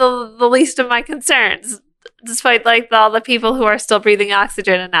the least of my concerns. Despite like all the people who are still breathing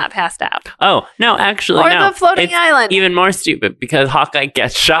oxygen and not passed out. Oh, no, actually, or no. the floating It's island. even more stupid because Hawkeye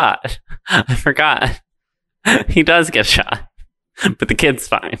gets shot. I forgot. He does get shot. But the kid's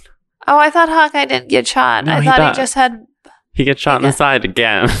fine. Oh, I thought Hawkeye didn't get shot. No, I he thought does. he just had... He gets shot in the side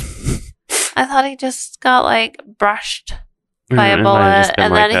again. I thought he just got like brushed by a It might have bullet, just been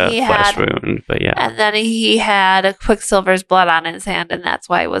and like then a he flesh had... wound, but yeah. And then he had a Quicksilver's blood on his hand, and that's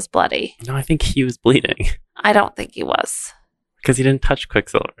why it was bloody. No, I think he was bleeding. I don't think he was. Because he didn't touch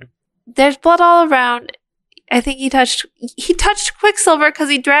Quicksilver. There's blood all around. I think he touched Quicksilver because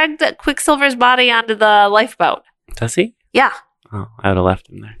he dragged Quicksilver's body onto the lifeboat. Does he? Yeah. Oh, I would have left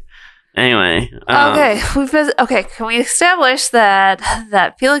him there. Anyway. Okay, can we establish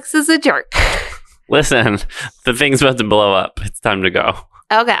that Felix is a jerk? Listen, the thing's about to blow up. It's time to go.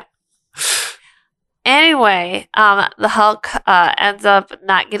 Okay. Anyway, the Hulk ends up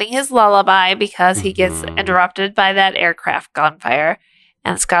not getting his lullaby because he gets interrupted by that aircraft gunfire.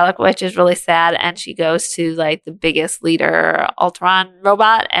 And Scarlet Witch is really sad, and she goes to like the biggest leader, Ultron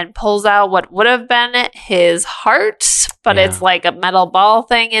robot, and pulls out what would have been his heart, but it's like a metal ball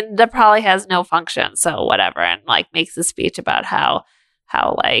thing, and it probably has no function. So whatever, and like makes a speech about how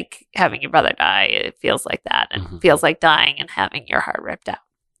like having your brother die, it feels like that, and feels like dying and having your heart ripped out.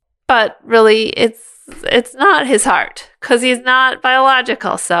 But really, it's not his heart because he's not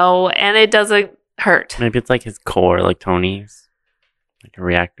biological. So, and it doesn't hurt. Maybe it's like his core, like Tony's. Like a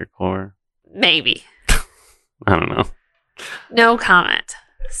reactor core? Maybe. I don't know. No comment.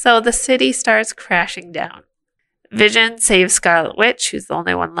 So the city starts crashing down. Vision saves Scarlet Witch, who's the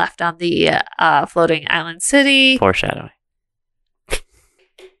only one left on the floating island city. Foreshadowing.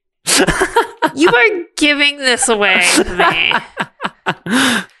 You are giving this away to me.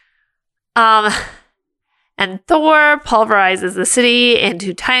 And Thor pulverizes the city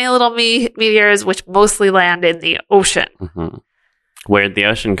into tiny little meteors, which mostly land in the ocean. Mm-hmm. Where'd the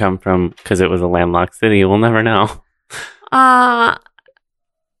ocean come from? Because it was a landlocked city. We'll never know. I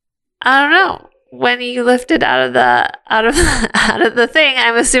don't know. When you lift it out of the thing,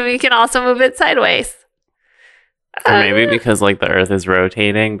 I'm assuming you can also move it sideways. Or maybe because like the Earth is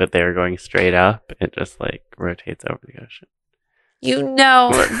rotating, but they're going straight up, it just like rotates over the ocean. You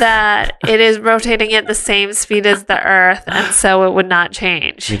know that it is rotating at the same speed as the Earth, and so it would not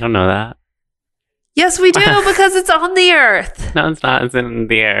change. You don't know that. Yes, we do, because it's on the Earth. No, it's not. It's in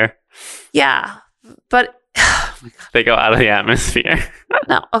the air. Yeah, but... They go out of the atmosphere.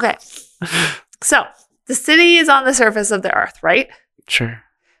 No, okay. So, the city is on the surface of the Earth, right? Sure.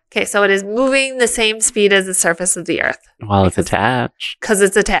 Okay, so it is moving the same speed as the surface of the Earth. While it's attached. Because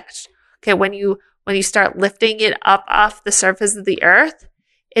it's attached. Okay, when you start lifting it up off the surface of the Earth,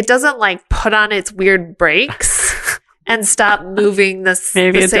 it doesn't like put on its weird brakes and stop moving the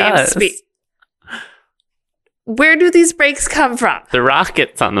same does. speed. Where do these brakes come from? The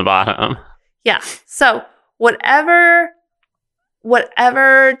rocket's on the bottom. Yeah. So whatever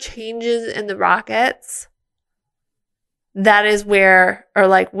changes in the rockets, that is where, or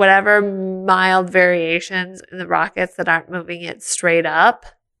like whatever mild variations in the rockets that aren't moving it straight up,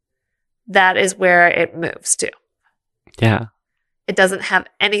 that is where it moves to. Yeah. It doesn't have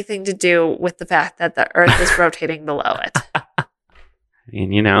anything to do with the fact that the Earth is rotating below it. I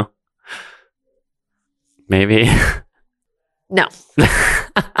mean, maybe. No.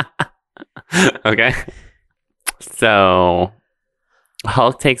 Okay. So,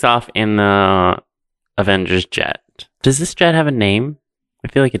 Hulk takes off in the Avengers jet. Does this jet have a name? I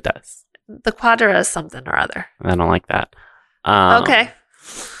feel like it does. The Quadra is something or other. I don't like that. Okay.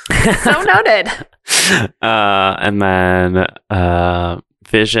 So noted. And then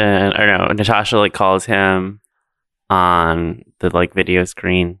Vision, or no, Natasha like calls him on the like video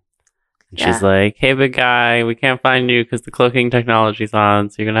screen. And she's like, "Hey, big guy, we can't find you because the cloaking technology's on,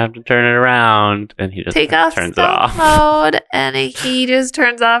 so you're gonna have to turn it around." And he just take off turns it stealth off, mode, and he just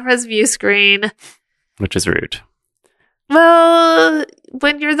turns off his view screen, which is rude. Well,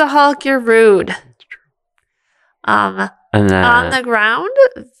 when you're the Hulk, you're rude. And then On the ground,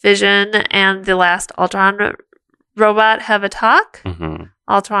 Vision and the last Ultron robot have a talk. Mhm.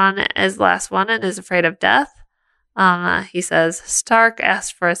 Ultron is the last one and is afraid of death. He says, Stark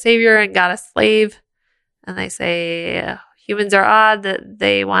asked for a savior and got a slave. And they say humans are odd, that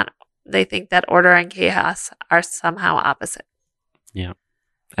they think that order and chaos are somehow opposite. Yeah.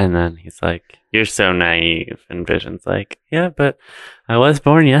 And then he's like, "You're so naive." And Vision's like, "Yeah, but I was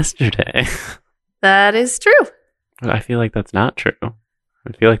born yesterday." That is true. I feel like that's not true.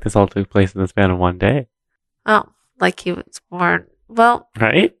 I feel like this all took place in the span of one day. Oh, like he was born. Well,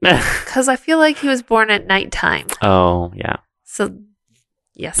 Right? because I feel like he was born at nighttime. Oh, yeah. So,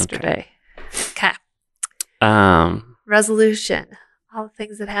 yesterday. Okay. Um, Resolution. All the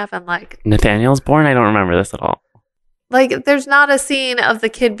things that happen. Nathaniel's born? I don't remember this at all. There's not a scene of the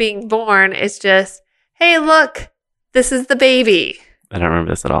kid being born. It's just, hey, look, this is the baby. I don't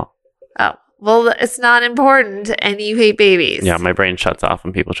remember this at all. Oh, well, it's not important, and you hate babies. Yeah, my brain shuts off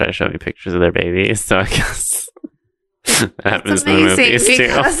when people try to show me pictures of their babies, so I guess that happens It's in the amazing movies too.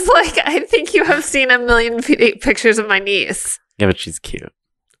 because, I think you have seen a million pictures of my niece. Yeah, but she's cute.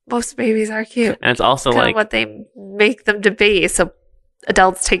 Most babies are cute. And it's also Kind of like what they make them to be, so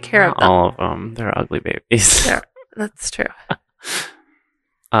adults take care of not them. all of them. They're ugly babies. That's true.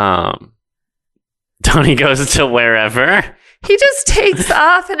 Tony goes to wherever. He just takes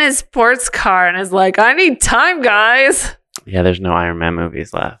off in his sports car and is like, I need time, guys. Yeah, there's no Iron Man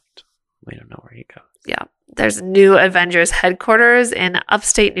movies left. We don't know where he goes. Yeah. There's new Avengers headquarters in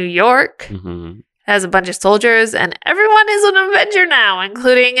upstate New York. Mm-hmm. It has a bunch of soldiers, and everyone is an Avenger now,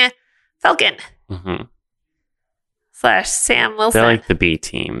 including Falcon Mm-hmm. / Sam Wilson. They're like the B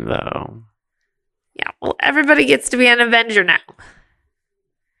team, though. Yeah, well, everybody gets to be an Avenger now.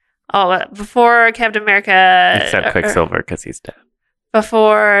 Oh, before Captain America... Except Quicksilver, because he's dead.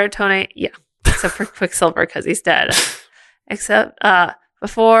 Before Tony... Yeah, except for Quicksilver, because he's dead. Except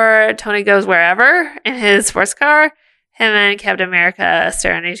before Tony goes wherever in his sports car, him and Captain America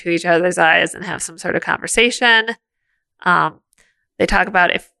stare into each other's eyes and have some sort of conversation. They talk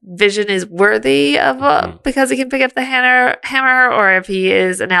about if Vision is worthy of because he can pick up the hammer, or if he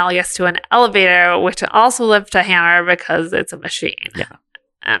is analogous to an elevator, which also lifts a hammer because it's a machine. Yeah.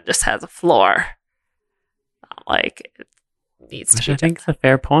 And just has a floor. It needs to Which be I think is a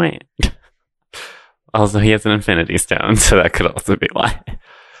fair point. Also, he has an Infinity Stone, so that could also be why.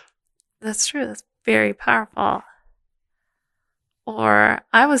 That's true. That's very powerful. Or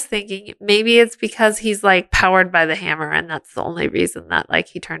I was thinking maybe it's because he's powered by the hammer, and that's the only reason that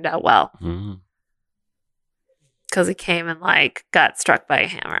he turned out well. Because he came and got struck by a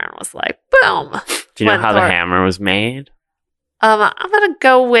hammer and was like, boom. Do you know how the hammer was made? I'm gonna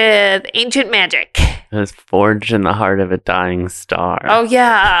go with ancient magic. It was forged in the heart of a dying star. Oh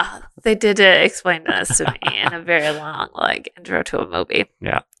yeah, they did explain this to me in a very long intro to a movie.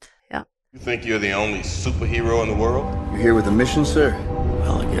 Yeah. You think you're the only superhero in the world? You here with a mission, sir?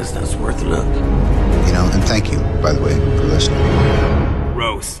 Well, I guess that's worth a look. And thank you, by the way, for listening.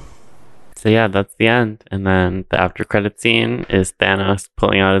 Rose. So yeah, that's the end. And then the after credit scene is Thanos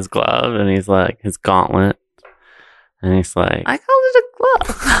pulling out his glove, and he's his gauntlet. And he's like, I called it a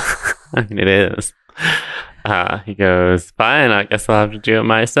glove. I mean, it is. He goes, fine, I guess I'll have to do it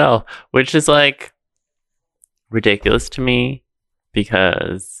myself. Which is ridiculous to me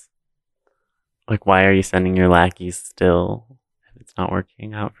because why are you sending your lackeys still if it's not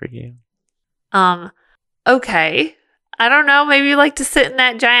working out for you? Okay. I don't know. Maybe you like to sit in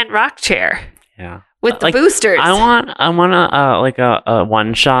that giant rock chair. Yeah. With the boosters. I want a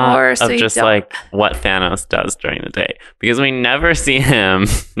one shot Or so of you just don't. what Thanos does during the day, because we never see him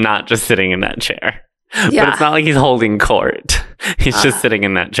not just sitting in that chair. Yeah. But it's not like he's holding court. He's just sitting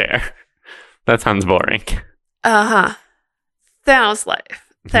in that chair. That sounds boring. Uh-huh. Thanos' life.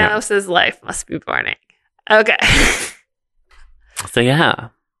 Thanos' life must be boring. Okay. So yeah.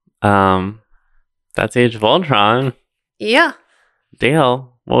 That's Age of Ultron. Yeah.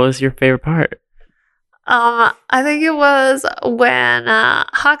 Dale, what was your favorite part? I think it was when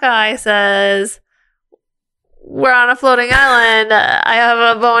Hawkeye says, we're on a floating island. I have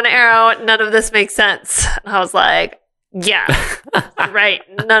a bow and arrow. None of this makes sense. And I was like, yeah, right.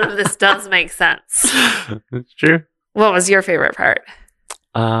 None of this does make sense. That's true. What was your favorite part?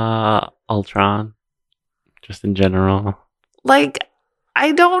 Ultron. Just in general.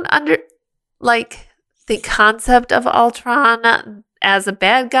 I don't the concept of Ultron as a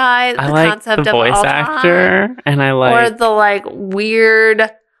bad guy. I like concept the voice of Ultron, actor, and I like... Or the weird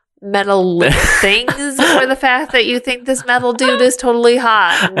metal lip things, or the fact that you think this metal dude is totally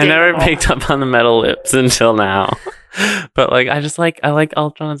hot. I never picked up on the metal lips until now. But like, I like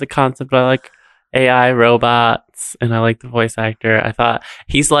Ultron as a concept. I like AI robots, and I like the voice actor. I thought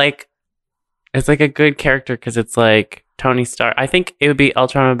he's like, it's like a good character because it's like Tony Stark. I think it would be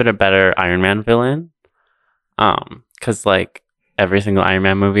Ultron would have been a better Iron Man villain. Because like every single Iron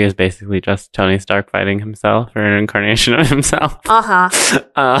Man movie is basically just Tony Stark fighting himself or an incarnation of himself.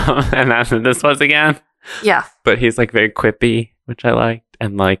 And that's what this was again. Yeah. But he's like very quippy, which I liked,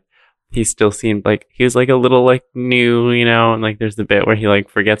 and like he still seemed like he was like a little like new, you know, and like there's the bit where he like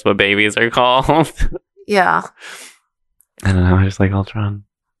forgets what babies are called. Yeah. I don't know, I just like Ultron.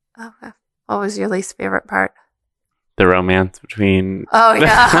 Okay. What was your least favorite part? The romance between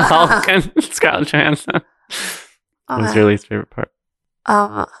Hulk and Scarlett Johansson. What was your least favorite part?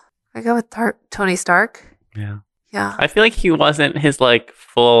 I go with Tony Stark. Yeah. Yeah. I feel like he wasn't his like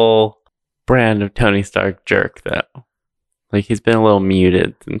full brand of Tony Stark jerk though. Like he's been a little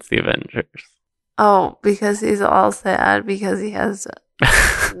muted since the Avengers. Oh, because he's all sad because he has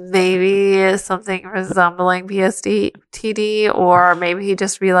maybe something resembling PSTD, or maybe he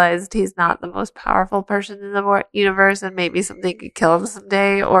just realized he's not the most powerful person in the universe, and maybe something could kill him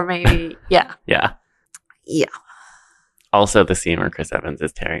someday, or maybe yeah. Also, the scene where Chris Evans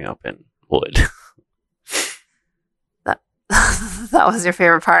is tearing open wood. That was your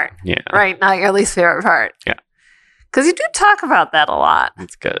favorite part. Yeah. Right, not your least favorite part. Yeah. Because you do talk about that a lot.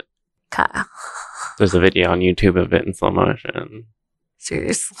 It's good. Kinda. There's a video on YouTube of it in slow motion.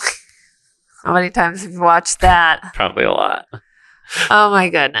 Seriously. How many times have you watched that? Probably a lot. Oh my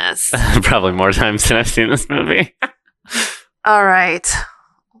goodness. Probably more times than I've seen this movie. All right.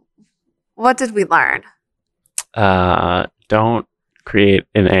 What did we learn? Don't create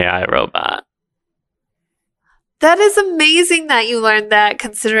an AI robot. That is amazing that you learned that,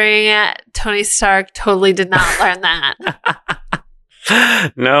 considering Tony Stark totally did not learn that.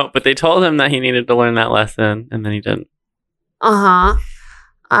 No, but they told him that he needed to learn that lesson, and then he didn't.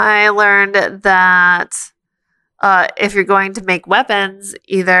 I learned that if you're going to make weapons,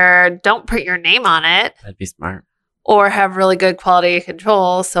 either don't print your name on it. That'd be smart. Or have really good quality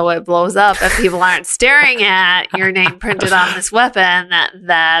control so it blows up and people aren't staring at your name printed on this weapon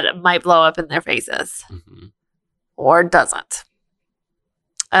that might blow up in their faces. Mm-hmm. Or doesn't.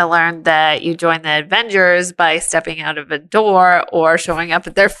 I learned that you join the Avengers by stepping out of a door or showing up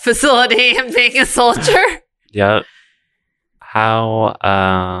at their facility and being a soldier. Yep.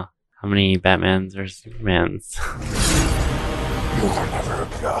 How many Batmans or Supermans? You are never a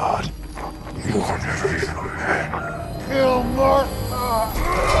god. You are never even a man. Kill Martha!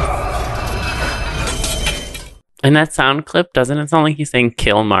 In that sound clip, doesn't it sound like he's saying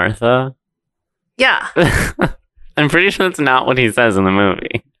kill Martha? Yeah. I'm pretty sure that's not what he says in the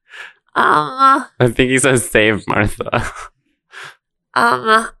movie. I think he says save Martha. I'm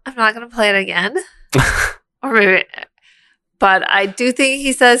not going to play it again. Or maybe... But I do think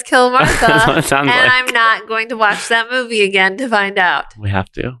he says kill Martha. That's what it sounds like. I'm not going to watch that movie again to find out. We have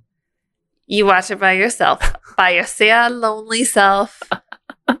to. You watch it by yourself. By your sad, lonely self.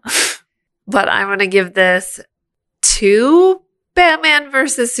 But I'm going to give this 2 Batman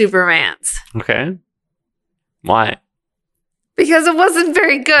versus Supermans. Okay. Why? Because it wasn't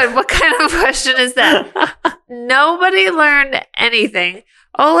very good. What kind of question is that? Nobody learned anything.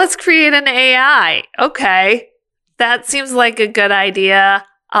 Oh, let's create an AI. Okay. That seems like a good idea.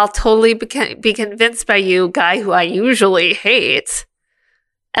 I'll totally be convinced by you, guy who I usually hate.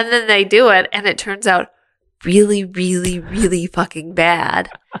 And then they do it, and it turns out really, really, really fucking bad.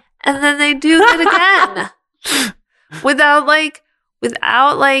 And then they do it again. without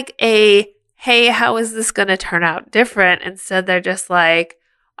a, hey, how is this going to turn out different? Instead, they're just like,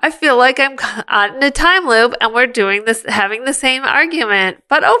 I feel like I'm caught in a time loop, and we're doing this, having the same argument.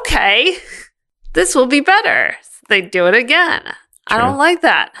 But okay, this will be better. They do it again. True. I don't like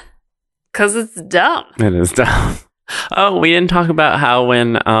that because it's dumb. It is dumb. Oh, we didn't talk about how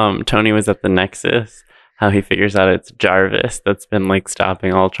when Tony was at the Nexus, how he figures out it's Jarvis that's been like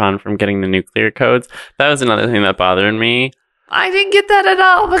stopping Ultron from getting the nuclear codes. That was another thing that bothered me. I didn't get that at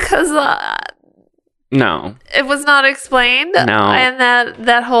all because no, it was not explained. No, and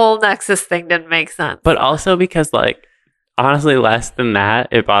that whole Nexus thing didn't make sense. But also because like. Honestly, less than that,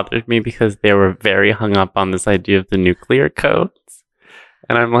 it bothered me because they were very hung up on this idea of the nuclear codes.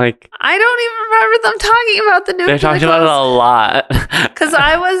 And I'm like... I don't even remember them talking about the nuclear codes. They talked about it a lot. Because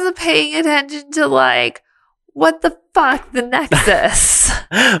I was paying attention to, like, what the fuck, the Nexus?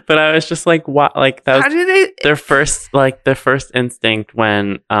 But I was just like, what? Like, that was how do they... their first instinct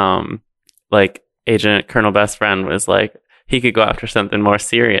when, like, Agent Colonel Best Friend was like, he could go after something more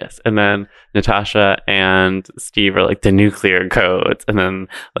serious. And then Natasha and Steve are like, the nuclear codes. And then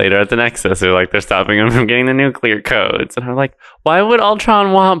later at the Nexus, they're stopping him from getting the nuclear codes. And I'm like, why would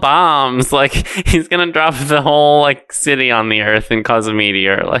Ultron want bombs? Like, he's going to drop the whole, like, city on the Earth and cause a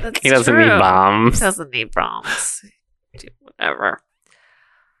meteor. Like, That's he doesn't true. need bombs. He doesn't need bombs. Do whatever.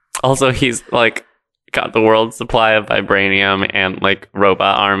 Also, he's, like, got the world's supply of vibranium and, like,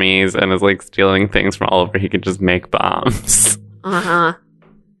 robot armies and is, like, stealing things from all over. He could just make bombs. Uh-huh.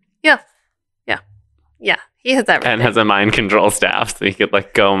 Yeah. He has everything. And has a mind control staff, so he could,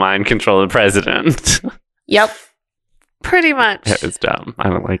 like, go mind control the president. Yep. Pretty much. It was dumb.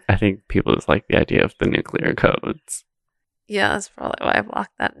 I think people just like the idea of the nuclear codes. Yeah, that's probably why I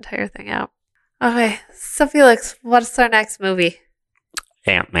blocked that entire thing out. Okay, so Felix, what's our next movie?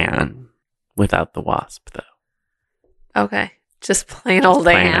 Ant-Man. Without the wasp, though. Okay, just plain old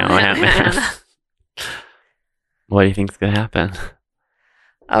Plain old Ant-Man. Ant-Man. What do you think's gonna happen?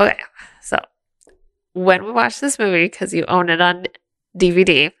 Okay, so when we watched this movie, because you own it on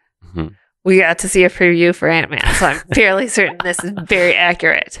DVD, Mhm. we got to see a preview for Ant-Man, so I'm fairly certain this is very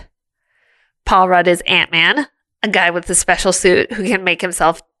accurate. Paul Rudd is Ant-Man, a guy with a special suit who can make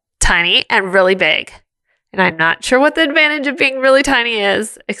himself tiny and really big. And I'm not sure what the advantage of being really tiny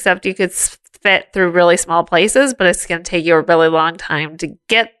is, except you could fit through really small places, but it's going to take you a really long time to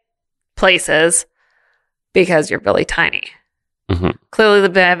get places because you're really tiny. Mhm. Clearly,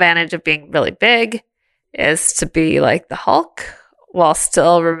 the advantage of being really big is to be like the Hulk while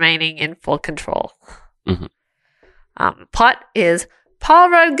still remaining in full control. Mhm. Plot is Paul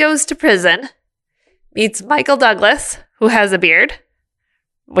Rudd goes to prison, meets Michael Douglas, who has a beard,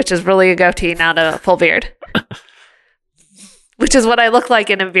 which is really a goatee, not a full beard. Which is what I look like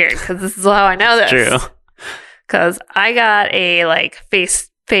in a beard, because this is how I know this. True. Because I got a fake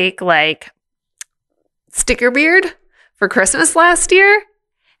sticker beard for Christmas last year,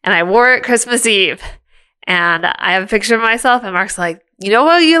 and I wore it Christmas Eve. And I have a picture of myself, and Mark's like, you know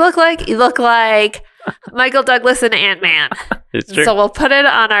what you look like? You look like Michael Douglas and Ant-Man. It's true. So we'll put it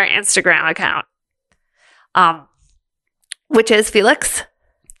on our Instagram account, which is Felix.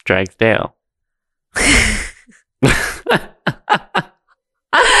 Dragsdale.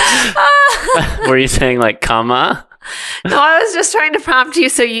 Were you saying like comma? No, I was just trying to prompt you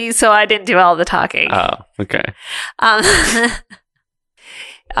so I didn't do all the talking. Oh, okay.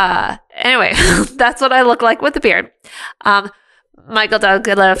 Anyway, that's what I look like with the beard. Michael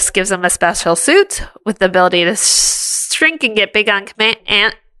Douglas gives him a special suit with the ability to shrink and get big and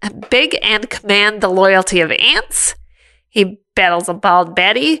command the loyalty of ants. He battles a bald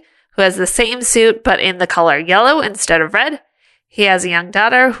Betty who has the same suit but in the color yellow instead of red. He has a young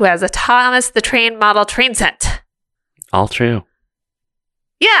daughter who has a Thomas the Train model train set. All true.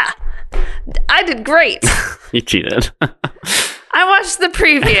 Yeah, I did great. You cheated. I watched the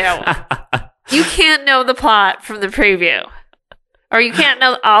preview. You can't know the plot from the preview. Or you can't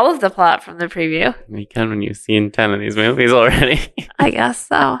know all of the plot from the preview. You can when you've seen 10 of these movies already. I guess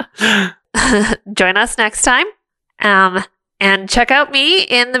so. Join us next time. And check out me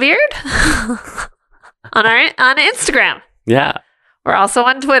in the beard on Instagram. Yeah. We're also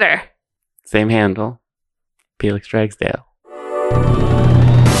on Twitter. Same handle. Felix Dragsdale.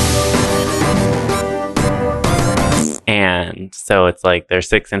 And so it's like there's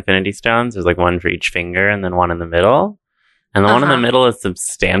 6 Infinity Stones. There's like one for each finger and then one in the middle. And the one in the middle is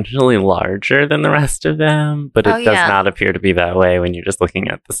substantially larger than the rest of them, but it does not appear to be that way when you're just looking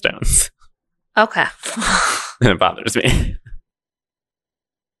at the stones. Okay. And it bothers me.